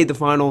 but we made the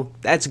final.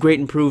 That's great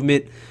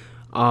improvement.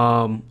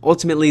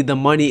 Ultimately, the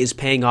money is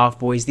paying off,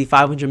 boys. The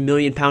 £500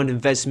 million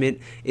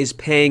investment is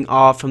paying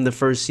off from the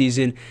first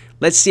season.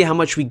 Let's see how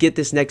much we get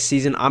this next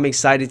season. I'm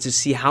excited to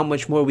see how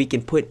much more we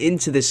can put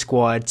into this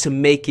squad to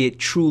make it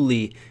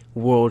truly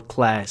world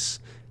class.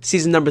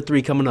 Season number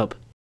 3 coming up.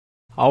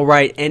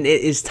 Alright, and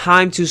it is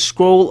time to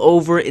scroll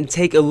over and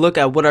take a look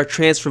at what our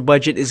transfer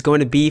budget is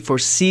going to be for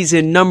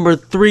season number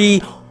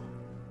 3.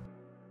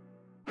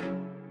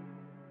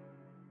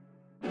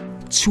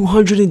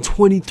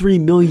 223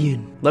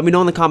 million. Let me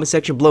know in the comment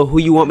section below who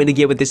you want me to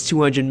get with this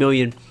 200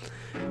 million.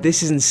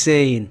 This is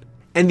insane.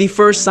 And the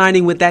first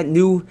signing with that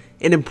new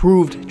and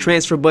improved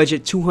transfer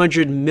budget,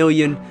 200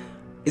 million,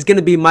 is going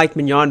to be Mike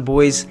Maignan,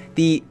 boys.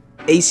 The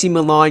AC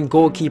Milan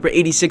goalkeeper,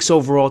 86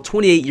 overall,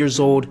 28 years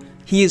old.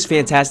 He is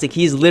fantastic.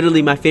 He is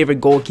literally my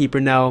favorite goalkeeper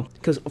now.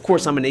 Because, of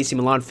course, I'm an AC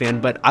Milan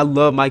fan, but I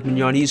love Mike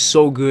Maignan. He's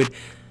so good.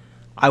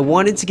 I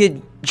wanted to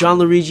get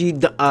Gianluigi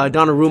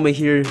Donnarumma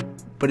here,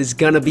 but it's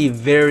gonna be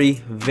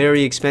very,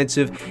 very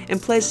expensive.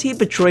 And plus, he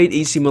betrayed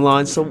AC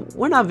Milan, so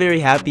we're not very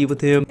happy with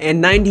him.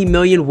 And 90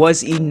 million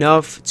was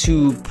enough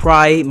to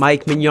pry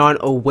Mike Maignan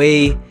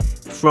away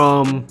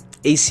from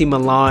AC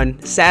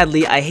Milan.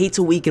 Sadly, I hate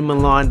to weaken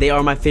Milan. They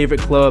are my favorite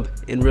club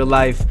in real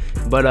life,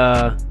 but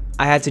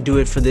I had to do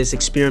it for this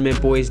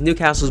experiment, boys.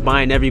 Newcastle's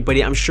buying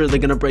everybody. I'm sure they're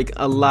gonna break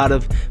a lot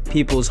of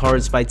people's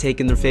hearts by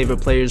taking their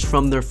favorite players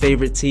from their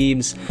favorite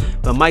teams.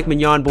 But Mike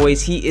Maignan,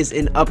 boys, he is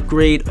an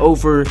upgrade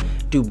over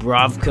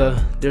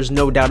Dubravka. There's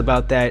no doubt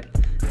about that.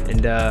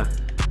 And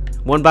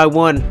one by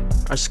one,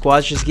 our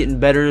squad's just getting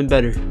better and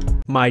better.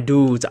 My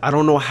dudes, I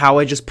don't know how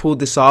I just pulled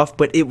this off,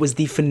 but it was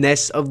the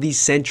finesse of the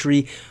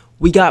century.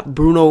 We got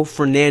Bruno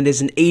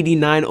Fernandes, an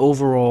 89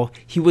 overall.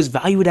 He was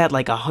valued at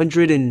like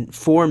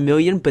 104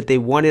 million, but they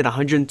wanted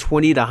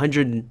 120 to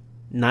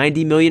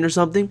 190 million or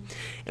something.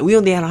 And we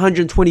only had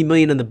 120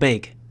 million in the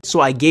bank.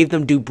 So I gave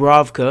them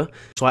Dubravka.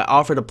 So I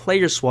offered a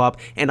player swap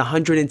and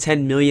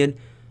 110 million,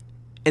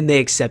 and they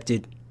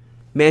accepted.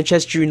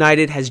 Manchester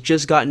United has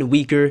just gotten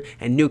weaker,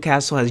 and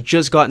Newcastle has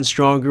just gotten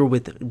stronger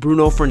with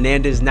Bruno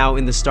Fernandes now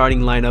in the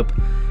starting lineup.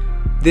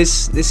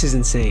 This is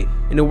insane,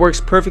 and it works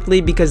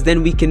perfectly because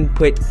then we can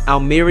put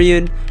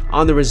Almerian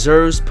on the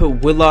reserves,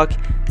 put Willock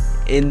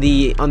on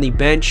the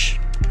bench,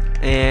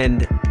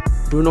 and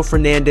Bruno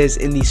Fernandes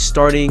in the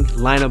starting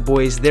lineup,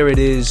 boys. There it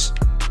is.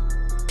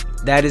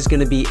 That is going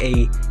to be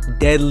a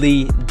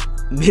deadly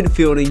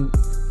midfielding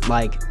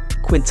like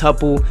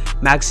quintuple.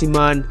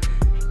 Maximan,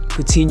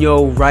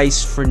 Coutinho,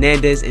 Rice,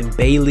 Fernandes, and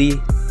Bailey.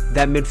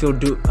 That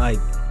midfield I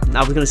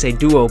was going to say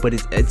duo, but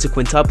it's a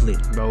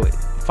quintuplet, bro.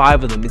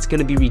 5 of them. It's going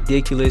to be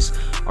ridiculous.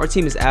 Our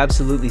team is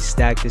absolutely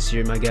stacked this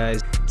year, my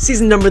guys.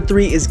 Season number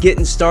 3 is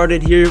getting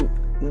started here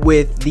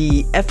with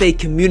the FA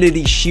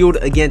Community Shield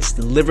against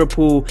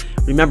Liverpool.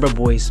 Remember,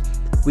 boys,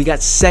 we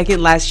got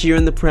second last year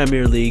in the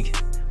Premier League.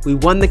 We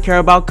won the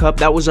Carabao Cup.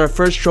 That was our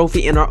first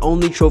trophy and our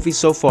only trophy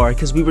so far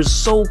because we were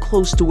so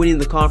close to winning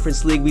the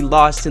Conference League. We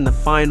lost in the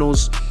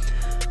finals.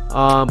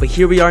 But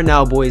here we are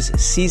now, boys.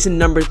 Season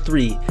number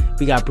 3.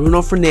 We got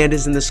Bruno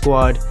Fernandes in the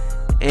squad.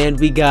 And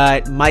we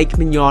got Mike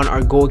Maignan,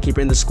 our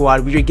goalkeeper, in the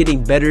squad. We are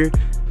getting better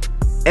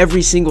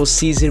every single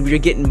season. We are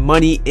getting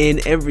money in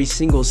every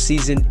single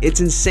season.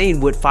 It's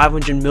insane what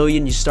 500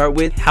 million you start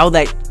with, how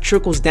that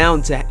trickles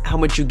down to how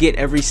much you get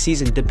every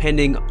season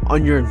depending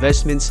on your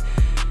investments.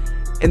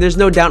 And there's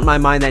no doubt in my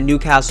mind that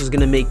Newcastle is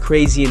going to make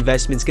crazy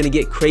investments, going to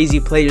get crazy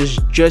players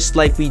just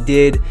like we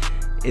did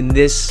in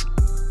this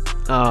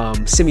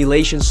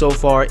simulation so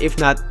far. If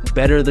not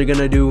better, they're going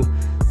to do.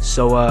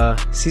 So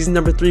season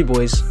number 3,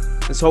 boys.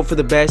 Let's hope for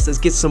the best. Let's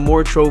get some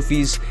more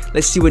trophies.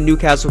 Let's see what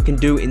Newcastle can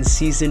do in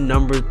season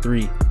number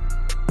 3.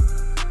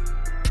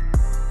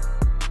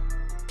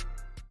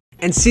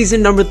 And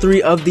season number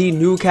 3 of the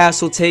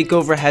Newcastle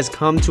Takeover has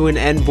come to an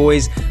end,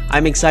 boys.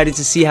 I'm excited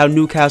to see how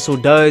Newcastle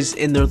does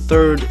in their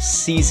 3rd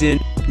season.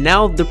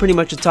 Now they're pretty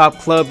much a top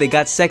club. They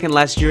got second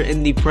last year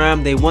in the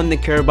Prem. They won the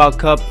Carabao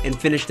Cup and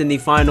finished in the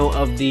final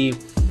of the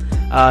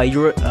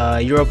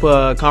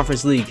Europa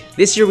Conference League.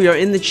 This year we are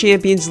in the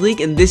Champions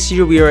League, and this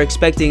year we are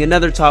expecting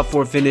another top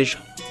 4 finish,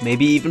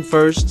 maybe even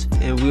first,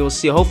 and we will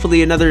see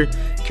hopefully another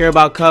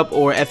Carabao Cup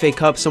or FA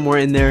Cup somewhere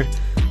in there,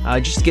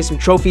 just to get some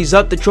trophies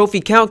up. The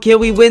trophy count. Can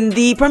we win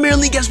the Premier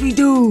League? Yes, we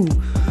do.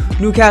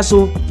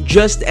 Newcastle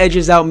just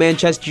edges out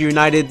Manchester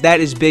United.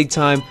 That is big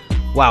time.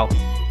 Wow.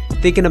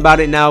 Thinking about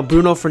it now,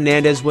 Bruno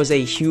Fernandes was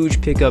a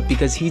huge pickup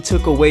because he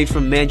took away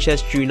from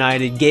Manchester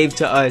United, gave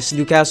to us.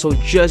 Newcastle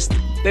just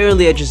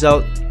barely edges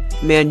out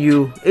Man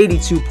U,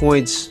 82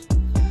 points.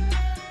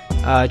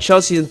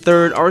 Chelsea in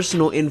 3rd,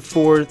 Arsenal in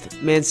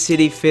 4th, Man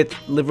City 5th,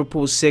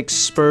 Liverpool 6th,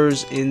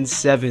 Spurs in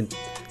 7th.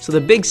 So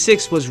the big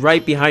 6 was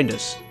right behind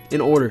us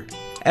in order.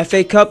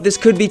 FA Cup, this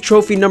could be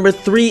trophy number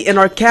 3 in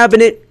our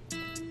cabinet.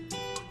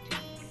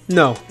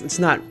 No, it's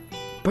not.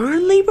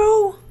 Burnley,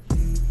 bro?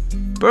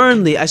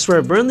 Burnley, I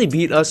swear, Burnley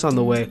beat us on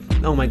the way.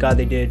 Oh my god,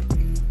 they did.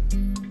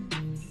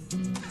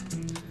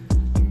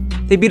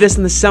 They beat us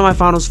in the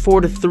semifinals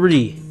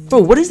 4-3. Bro,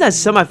 what is that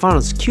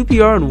semifinals?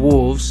 QPR and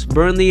Wolves,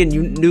 Burnley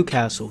and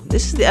Newcastle.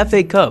 This is the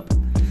FA Cup.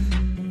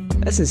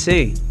 That's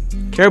insane.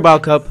 Carabao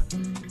Cup.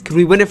 Could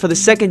we win it for the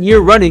 2nd year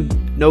running?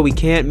 No, we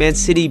can't. Man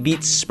City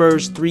beats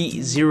Spurs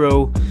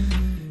 3-0.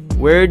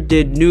 Where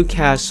did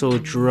Newcastle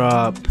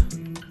drop?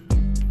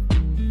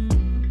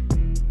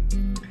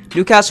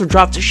 Newcastle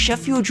dropped to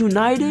Sheffield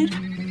United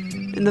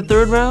in the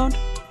 3rd round.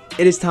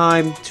 It is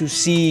time to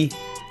see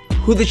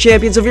who the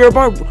champions of Europe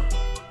are.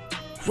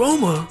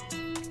 Roma.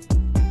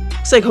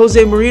 Looks like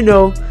Jose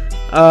Mourinho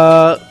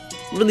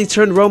really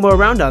turned Roma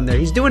around down there.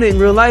 He's doing it in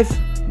real life,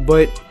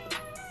 but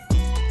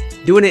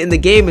doing it in the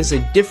game is a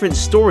different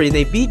story.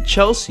 They beat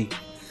Chelsea.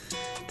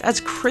 That's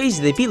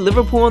crazy. They beat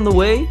Liverpool on the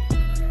way.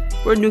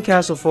 Where'd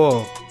Newcastle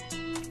fall?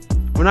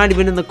 We're not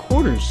even in the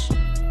quarters.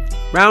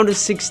 Round of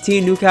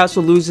 16,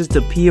 Newcastle loses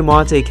to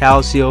Piemonte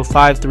Calcio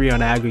 5-3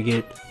 on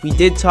aggregate. We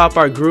did top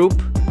our group.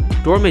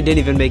 Dortmund didn't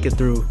even make it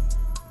through.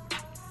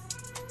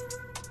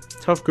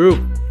 Tough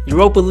group.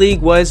 Europa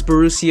League was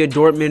Borussia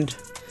Dortmund,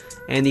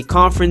 and the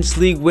Conference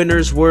League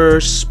winners were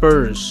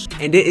Spurs.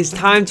 And it is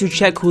time to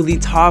check who the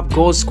top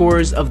goal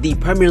scorers of the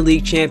Premier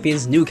League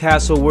champions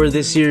Newcastle were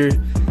this year.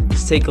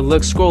 Let's take a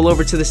look. Scroll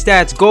over to the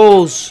stats.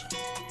 Goals.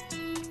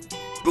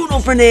 Bruno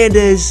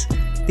Fernandes,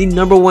 the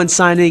 #1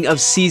 signing of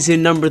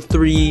season number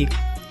 3,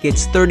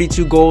 gets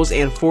 32 goals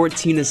and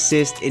 14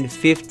 assists in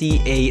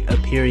 58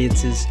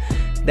 appearances.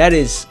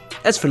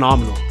 That's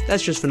phenomenal.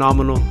 That's just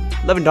phenomenal.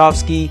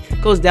 Lewandowski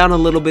goes down a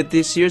little bit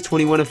this year,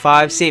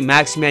 21-5. St.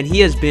 Maximin,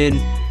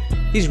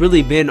 he's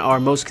really been our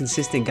most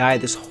consistent guy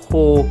this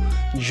whole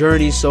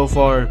journey so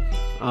far.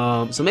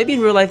 So maybe in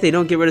real life they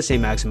don't get rid of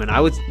St. Maximin.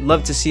 I would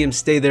love to see him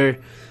stay there.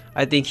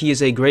 I think he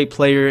is a great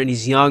player and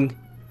he's young.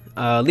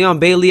 Leon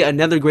Bailey,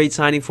 another great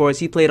signing for us.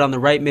 He played on the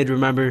right mid,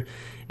 remember,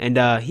 and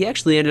he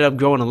actually ended up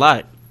growing a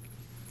lot.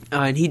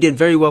 And he did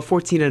very well,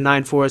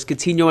 14-9 for us.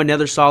 Coutinho,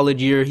 another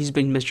solid year. He's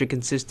been Mr.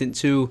 Consistent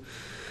too.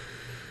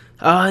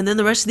 And then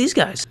the rest of these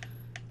guys.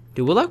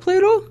 Did Willock play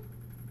at all?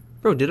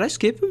 Bro, did I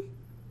skip him?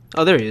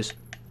 Oh, there he is.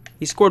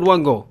 He scored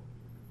 1 goal.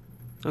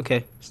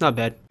 Okay, it's not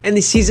bad. And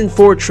the Season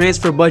 4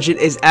 transfer budget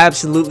is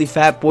absolutely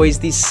fat, boys.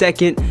 The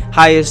 2nd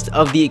highest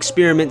of the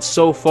experiment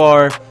so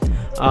far.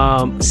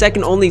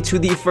 Second only to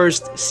the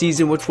first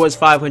season, which was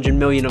 500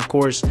 million, of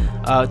course.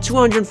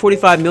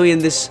 245 million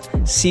this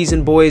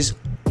season, boys.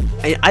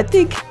 I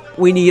think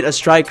we need a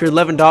striker.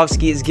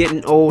 Lewandowski is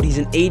getting old. He's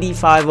an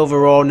 85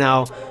 overall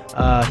now.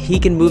 He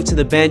can move to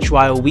the bench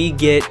while we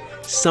get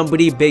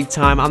somebody big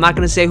time. I'm not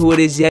going to say who it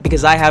is yet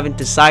because I haven't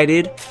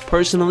decided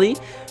personally,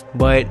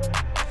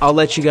 but I'll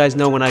let you guys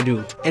know when I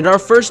do. And our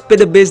first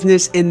bit of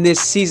business in this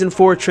Season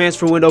 4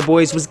 transfer window,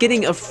 boys, was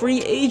getting a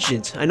free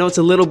agent. I know it's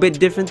a little bit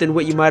different than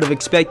what you might have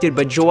expected,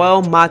 but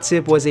Joel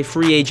Matip was a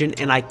free agent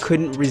and I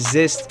couldn't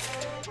resist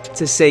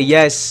to say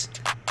yes.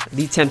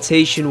 The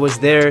temptation was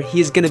there. He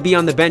is going to be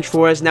on the bench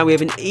for us. Now we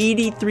have an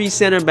 83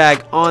 center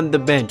back on the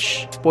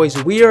bench.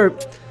 Boys, we are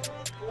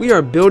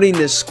building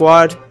this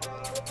squad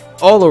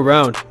all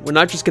around. We're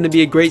not just going to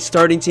be a great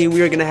starting team.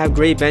 We are going to have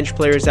great bench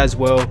players as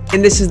well.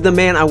 And this is the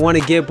man I want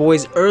to get,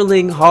 boys.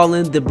 Erling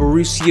Haaland, the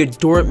Borussia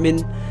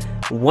Dortmund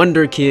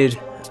wonder kid.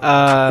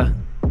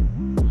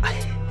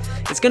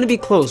 It's going to be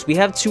close. We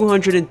have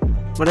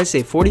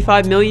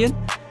 45 million?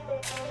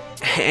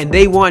 And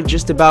they want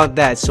just about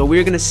that. So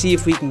we're going to see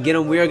if we can get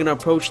him. We are going to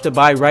approach to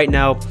buy right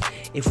now.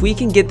 If we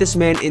can get this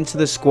man into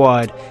the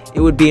squad,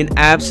 it would be an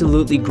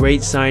absolutely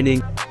great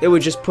signing. It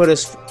would just put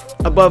us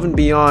above and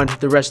beyond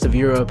the rest of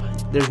Europe.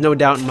 There's no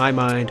doubt in my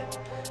mind.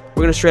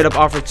 We're going to straight up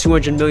offer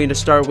 200 million to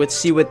start with.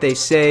 See what they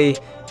say.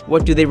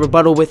 What do they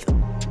rebuttal with?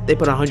 They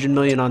put 100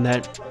 million on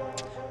that.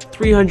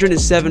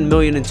 307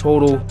 million in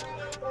total.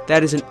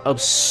 That is an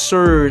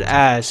absurd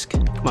ask.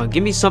 Come on,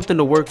 give me something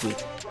to work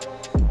with.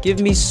 Give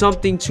me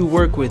something to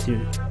work with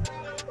here.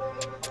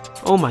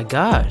 Oh my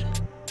god.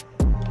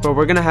 Bro,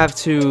 we're gonna have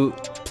to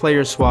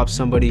player swap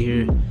somebody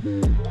here.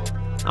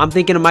 I'm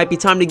thinking it might be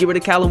time to get rid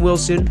of Callum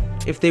Wilson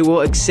if they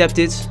will accept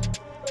it.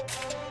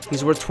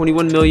 He's worth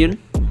 21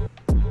 million.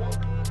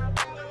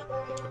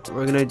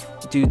 We're gonna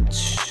do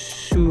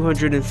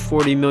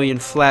 240 million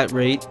flat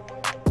rate.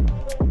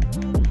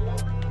 1,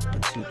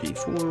 2, 3,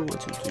 4. 1, 2,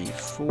 3,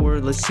 4.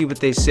 Let's see what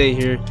they say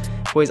here.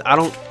 Boys,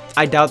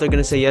 I doubt they're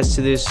gonna say yes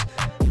to this.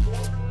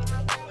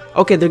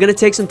 Okay, they're going to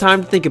take some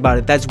time to think about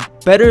it. That's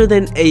better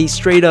than a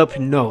straight up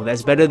no.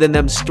 That's better than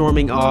them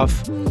storming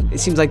off. It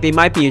seems like they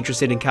might be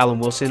interested in Callum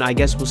Wilson. I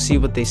guess we'll see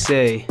what they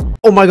say.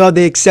 Oh my god,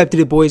 they accepted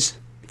it, boys.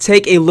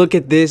 Take a look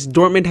at this.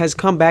 Dortmund has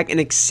come back and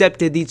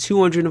accepted the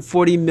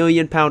 240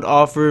 million pound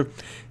offer.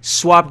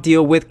 Swap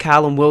deal with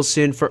Callum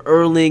Wilson for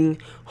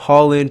Erling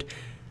Haaland.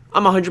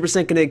 I'm 100%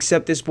 going to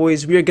accept this,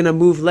 boys. We are going to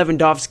move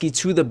Lewandowski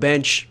to the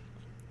bench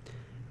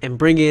and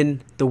bring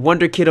in the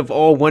wonder kid of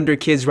all wonder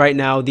kids right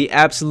now, the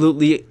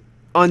absolutely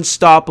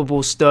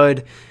unstoppable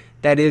stud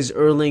that is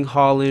Erling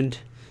Haaland.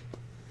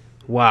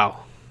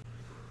 Wow.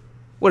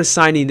 What a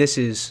signing this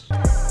is.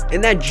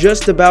 And that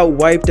just about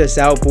wiped us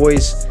out,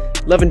 boys.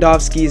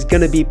 Lewandowski is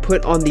going to be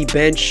put on the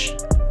bench.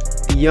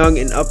 The young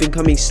and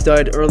up-and-coming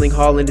stud Erling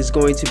Haaland is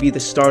going to be the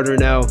starter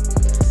now.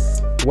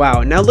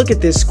 Wow, now look at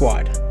this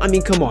squad. I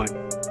mean, come on.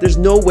 There's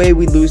no way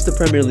we lose the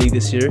Premier League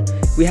this year.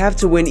 We have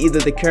to win either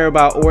the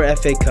Carabao or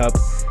FA Cup.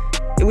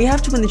 And we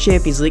have to win the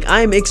Champions League.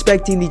 I am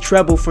expecting the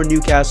treble for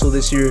Newcastle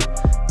this year.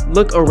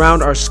 Look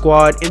around our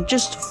squad in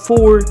just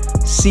 4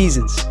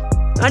 seasons.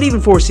 Not even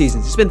 4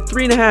 seasons. It's been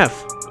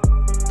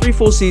 3.5. 3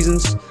 full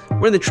seasons.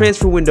 We're in the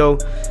transfer window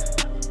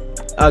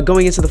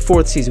going into the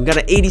 4th season. We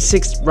got an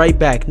 86 right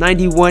back,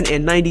 91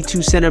 and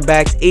 92 center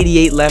backs,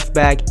 88 left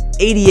back,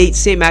 88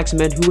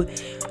 Saint-Maximin,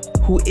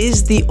 who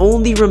is the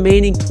only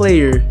remaining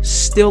player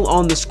still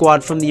on the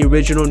squad from the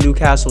original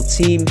Newcastle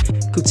team.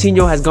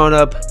 Coutinho has gone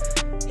up.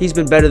 He's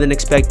been better than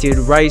expected.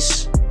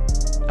 Rice,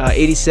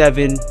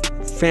 87.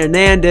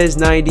 Fernandez,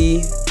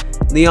 90.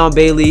 Leon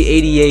Bailey,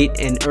 88.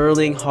 And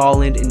Erling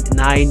Haaland,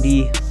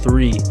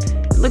 93.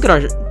 Look at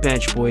our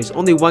bench, boys.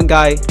 Only 1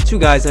 guy, 2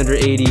 guys under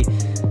 80.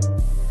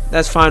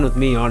 That's fine with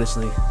me,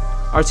 honestly.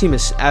 Our team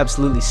is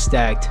absolutely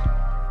stacked.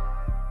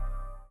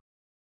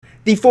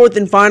 The 4th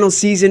and final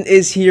season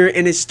is here,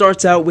 and it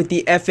starts out with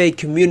the FA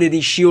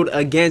Community Shield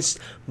against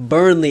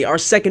Burnley. Our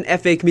 2nd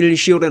FA Community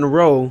Shield in a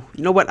row.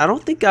 You know what? I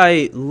don't think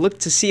I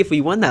looked to see if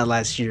we won that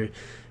last year.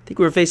 I think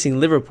we were facing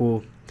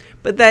Liverpool.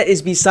 But that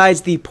is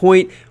besides the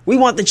point. We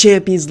want the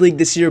Champions League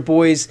this year,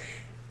 boys.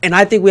 And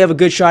I think we have a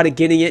good shot at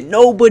getting it.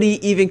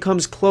 Nobody even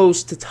comes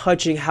close to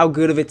touching how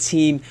good of a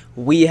team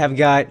we have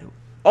got.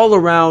 All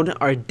around,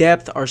 our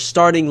depth, our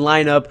starting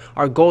lineup,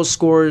 our goal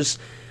scorers,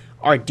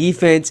 our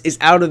defense is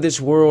out of this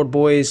world,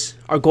 boys.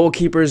 Our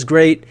goalkeeper is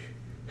great.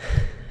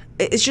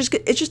 It's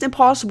just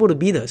impossible to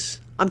beat us.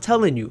 I'm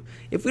telling you.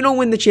 If we don't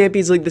win the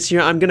Champions League this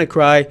year, I'm going to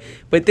cry.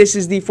 But this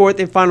is the 4th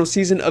and final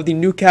season of the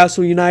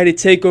Newcastle United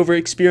takeover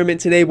experiment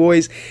today,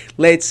 boys.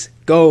 Let's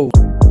go.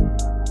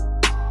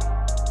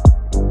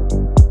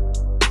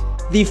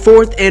 The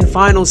 4th and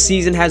final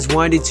season has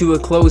winded to a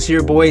close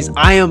here, boys.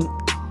 I am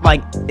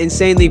like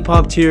insanely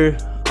pumped here.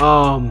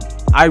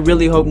 I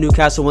really hope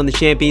Newcastle won the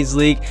Champions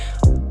League.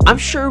 I'm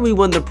sure we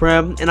won the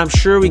Prem, and I'm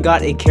sure we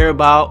got a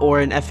Carabao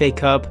or an FA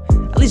Cup,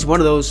 at least one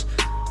of those.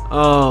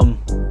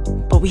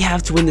 But we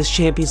have to win this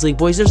Champions League,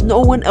 boys. There's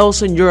no one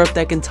else in Europe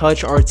that can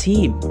touch our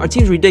team. Our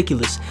team's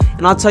ridiculous.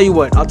 And I'll tell you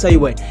what.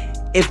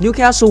 If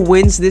Newcastle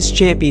wins this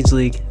Champions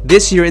League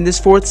this year in this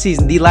 4th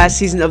season, the last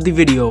season of the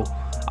video,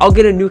 I'll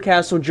get a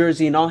Newcastle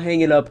jersey and I'll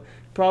hang it up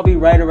probably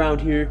right around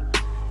here.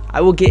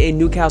 I will get a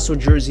Newcastle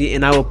jersey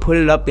and I will put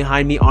it up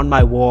behind me on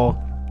my wall.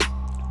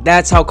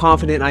 That's how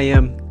confident I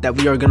am that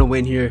we are going to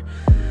win here.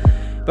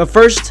 But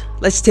first,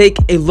 let's take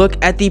a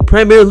look at the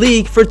Premier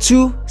League for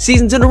 2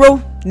 seasons in a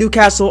row.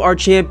 Newcastle are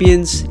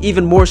champions,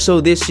 even more so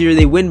this year.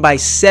 They win by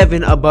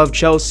 7 above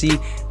Chelsea,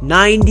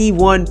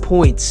 91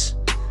 points.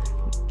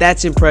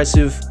 That's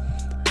impressive.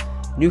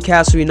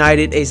 Newcastle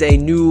United is the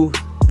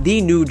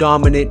new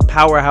dominant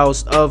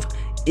powerhouse of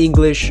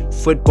English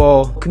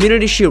football.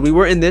 Community Shield, we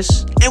were in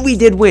this and we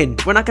did win.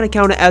 We're not going to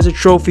count it as a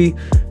trophy,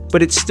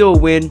 but it's still a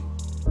win.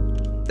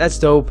 That's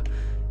dope.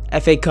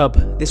 FA Cup,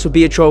 this would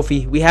be a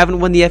trophy. We haven't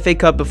won the FA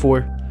Cup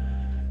before.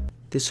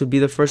 This would be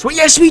the first one.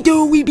 Yes, we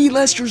do. We beat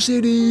Leicester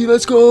City.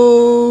 Let's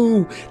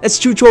go. That's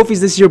 2 trophies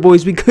this year,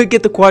 boys. We could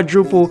get the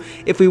quadruple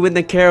if we win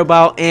the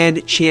Carabao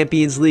and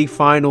Champions League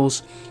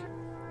finals.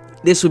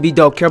 This would be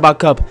dope. Carabao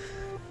Cup.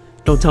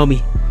 Don't tell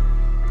me.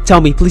 Tell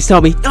me. Please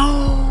tell me.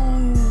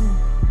 No.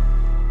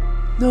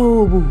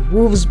 No.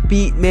 Wolves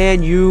beat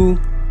Man U.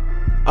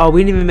 Oh,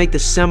 we didn't even make the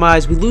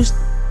semis. We lose.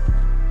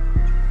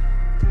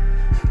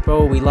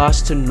 Bro, we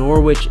lost to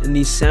Norwich in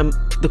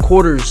the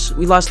quarters.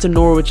 We lost to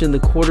Norwich in the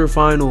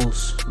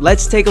quarterfinals.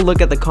 Let's take a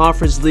look at the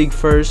Conference League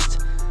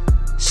first.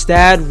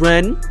 Stade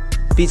Rennes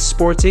beats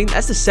Sporting.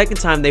 That's the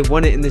 2nd time they've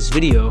won it in this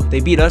video.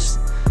 They beat us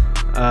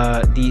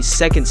the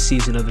 2nd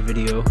season of the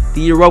video.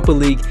 The Europa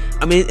League.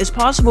 I mean, it's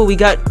possible we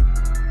got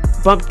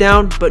bumped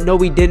down, but no,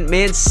 we didn't.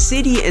 Man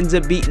City ends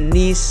up beating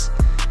Nice.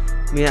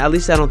 I mean, at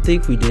least I don't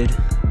think we did.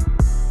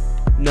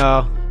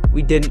 No,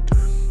 we didn't.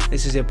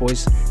 This is it,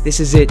 boys.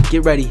 This is it.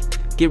 Get ready.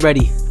 Get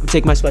ready. I'm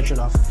taking my sweatshirt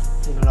off.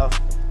 Take it off.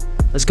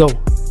 Let's go.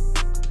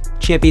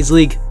 Champions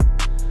League.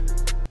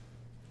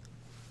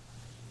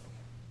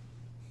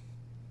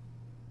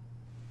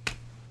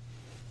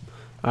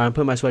 Alright, I'm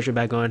putting my sweatshirt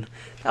back on.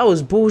 That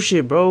was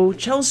bullshit, bro.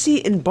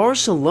 Chelsea and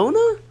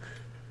Barcelona?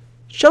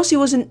 Chelsea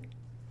wasn't...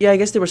 Yeah, I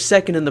guess they were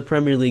 2nd in the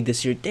Premier League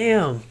this year.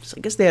 Damn. So I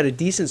guess they had a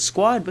decent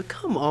squad, but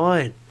come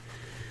on.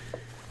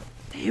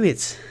 Damn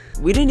it.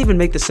 We didn't even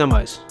make the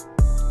semis.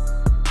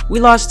 We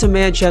lost to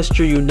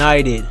Manchester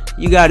United.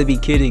 You gotta be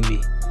kidding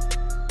me.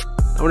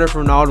 I wonder if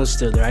Ronaldo's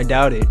still there. I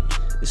doubt it.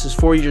 This is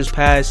 4 years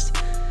past.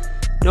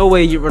 No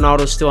way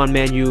Ronaldo's still on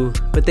Man U,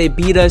 but they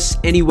beat us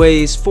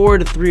anyways,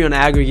 4-3 on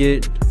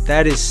aggregate.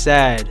 That is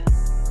sad.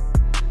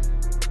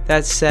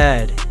 That's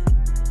sad.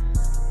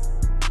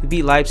 We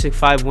beat Leipzig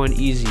 5-1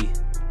 easy.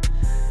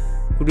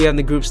 Who do we have in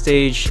the group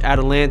stage?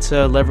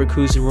 Atalanta,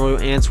 Leverkusen, Royal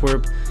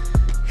Antwerp.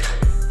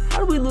 How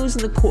did we lose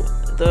in the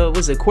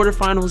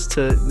quarterfinals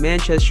to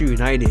Manchester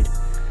United?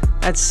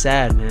 That's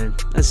sad, man.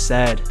 That's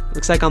sad.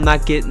 Looks like I'm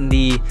not getting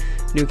the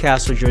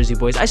Newcastle jersey,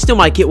 boys. I still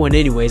might get one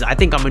anyways. I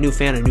think I'm a new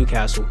fan of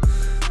Newcastle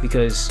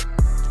because,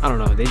 I don't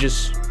know,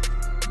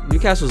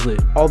 Newcastle's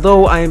lit.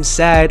 Although I am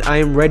sad, I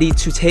am ready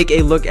to take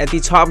a look at the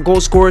top goal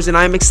scorers, and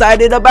I am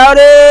excited about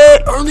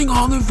it. Erling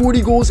Haaland,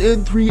 40 goals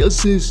and 3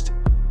 assists.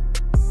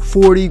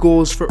 40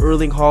 goals for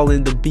Erling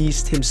Haaland, the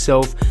beast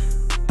himself.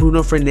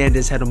 Bruno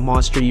Fernandes had a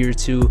monster year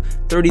too,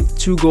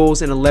 32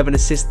 goals and 11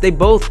 assists. They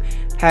both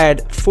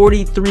had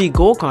 43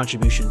 goal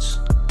contributions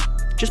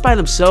just by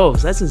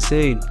themselves. That's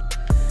insane.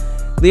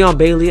 Leon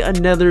Bailey,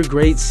 another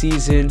great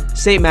season.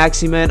 Saint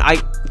Maximin,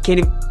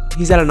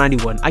 he's at a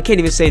 91. I can't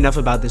even say enough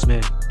about this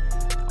man.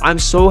 I'm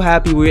so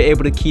happy we were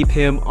able to keep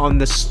him on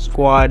the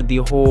squad the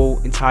whole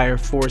entire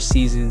 4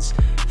 seasons.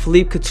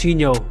 Philippe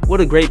Coutinho,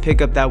 what a great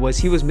pickup that was.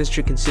 He was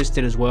Mr.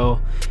 Consistent as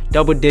well.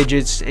 Double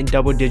digits and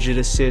double-digit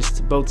assists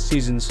both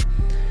seasons.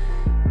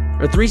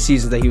 Or 3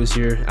 seasons that he was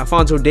here.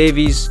 Alphonso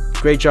Davies,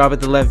 great job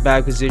at the left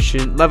back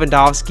position.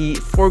 Lewandowski,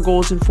 4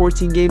 goals in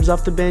 14 games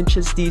off the bench.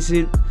 That's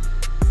decent.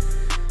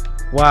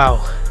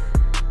 Wow.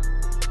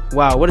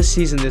 Wow, what a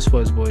season this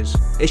was, boys.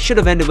 It should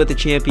have ended with the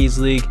Champions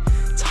League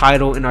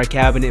title in our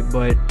cabinet,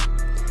 but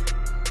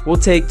we'll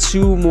take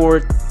 2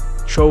 more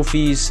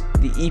trophies,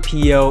 the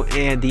EPL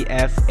and the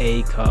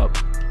FA Cup.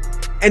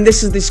 And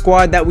this is the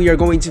squad that we are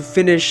going to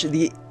finish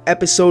the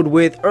episode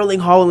with. Erling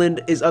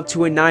Haaland is up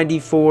to a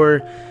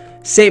 94.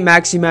 Saint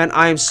Maximin,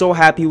 I am so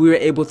happy we were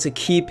able to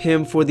keep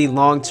him for the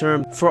long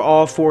term for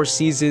all 4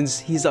 seasons.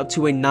 He's up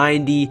to a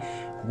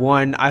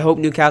 91. I hope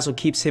Newcastle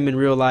keeps him in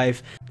real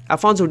life.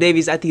 Alphonso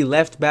Davies at the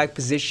left back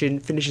position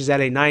finishes at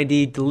a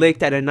 90. De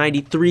Ligt at a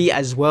 93,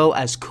 as well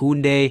as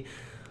Koundé.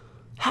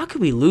 How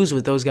could we lose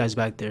with those guys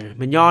back there?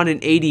 Mignon an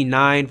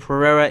 89,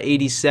 Pereira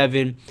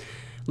 87,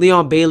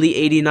 Leon Bailey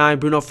 89,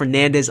 Bruno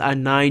Fernandes a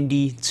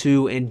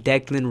 92, and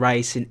Declan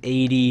Rice an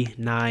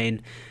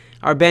 89.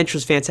 Our bench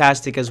was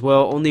fantastic as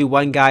well. Only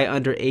one guy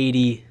under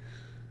 80.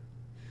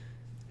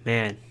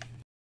 Man.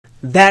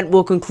 That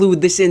will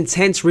conclude this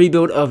intense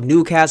rebuild of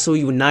Newcastle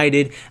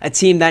United, a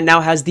team that now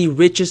has the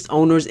richest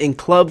owners in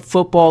club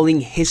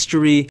footballing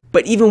history.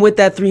 But even with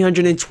that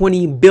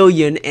 320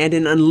 billion and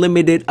an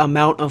unlimited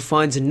amount of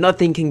funds,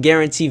 nothing can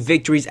guarantee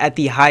victories at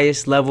the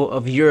highest level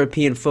of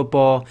European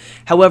football.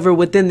 However,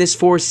 within this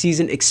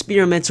 4-season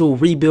experimental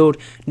rebuild,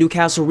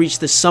 Newcastle reached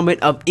the summit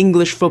of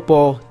English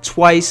football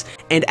twice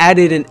and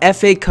added an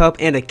FA Cup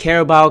and a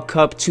Carabao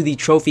Cup to the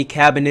trophy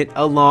cabinet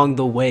along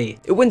the way.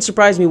 It wouldn't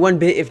surprise me one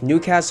bit if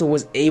Newcastle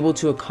was able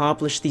to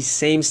accomplish the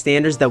same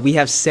standards that we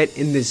have set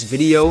in this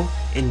video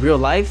in real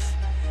life.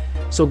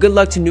 So good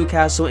luck to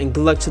Newcastle and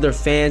good luck to their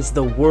fans.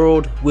 The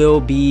world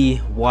will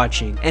be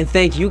watching. And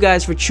thank you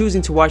guys for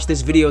choosing to watch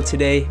this video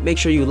today. Make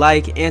sure you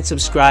like and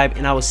subscribe,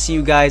 and I will see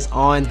you guys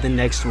on the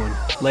next one.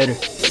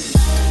 Later.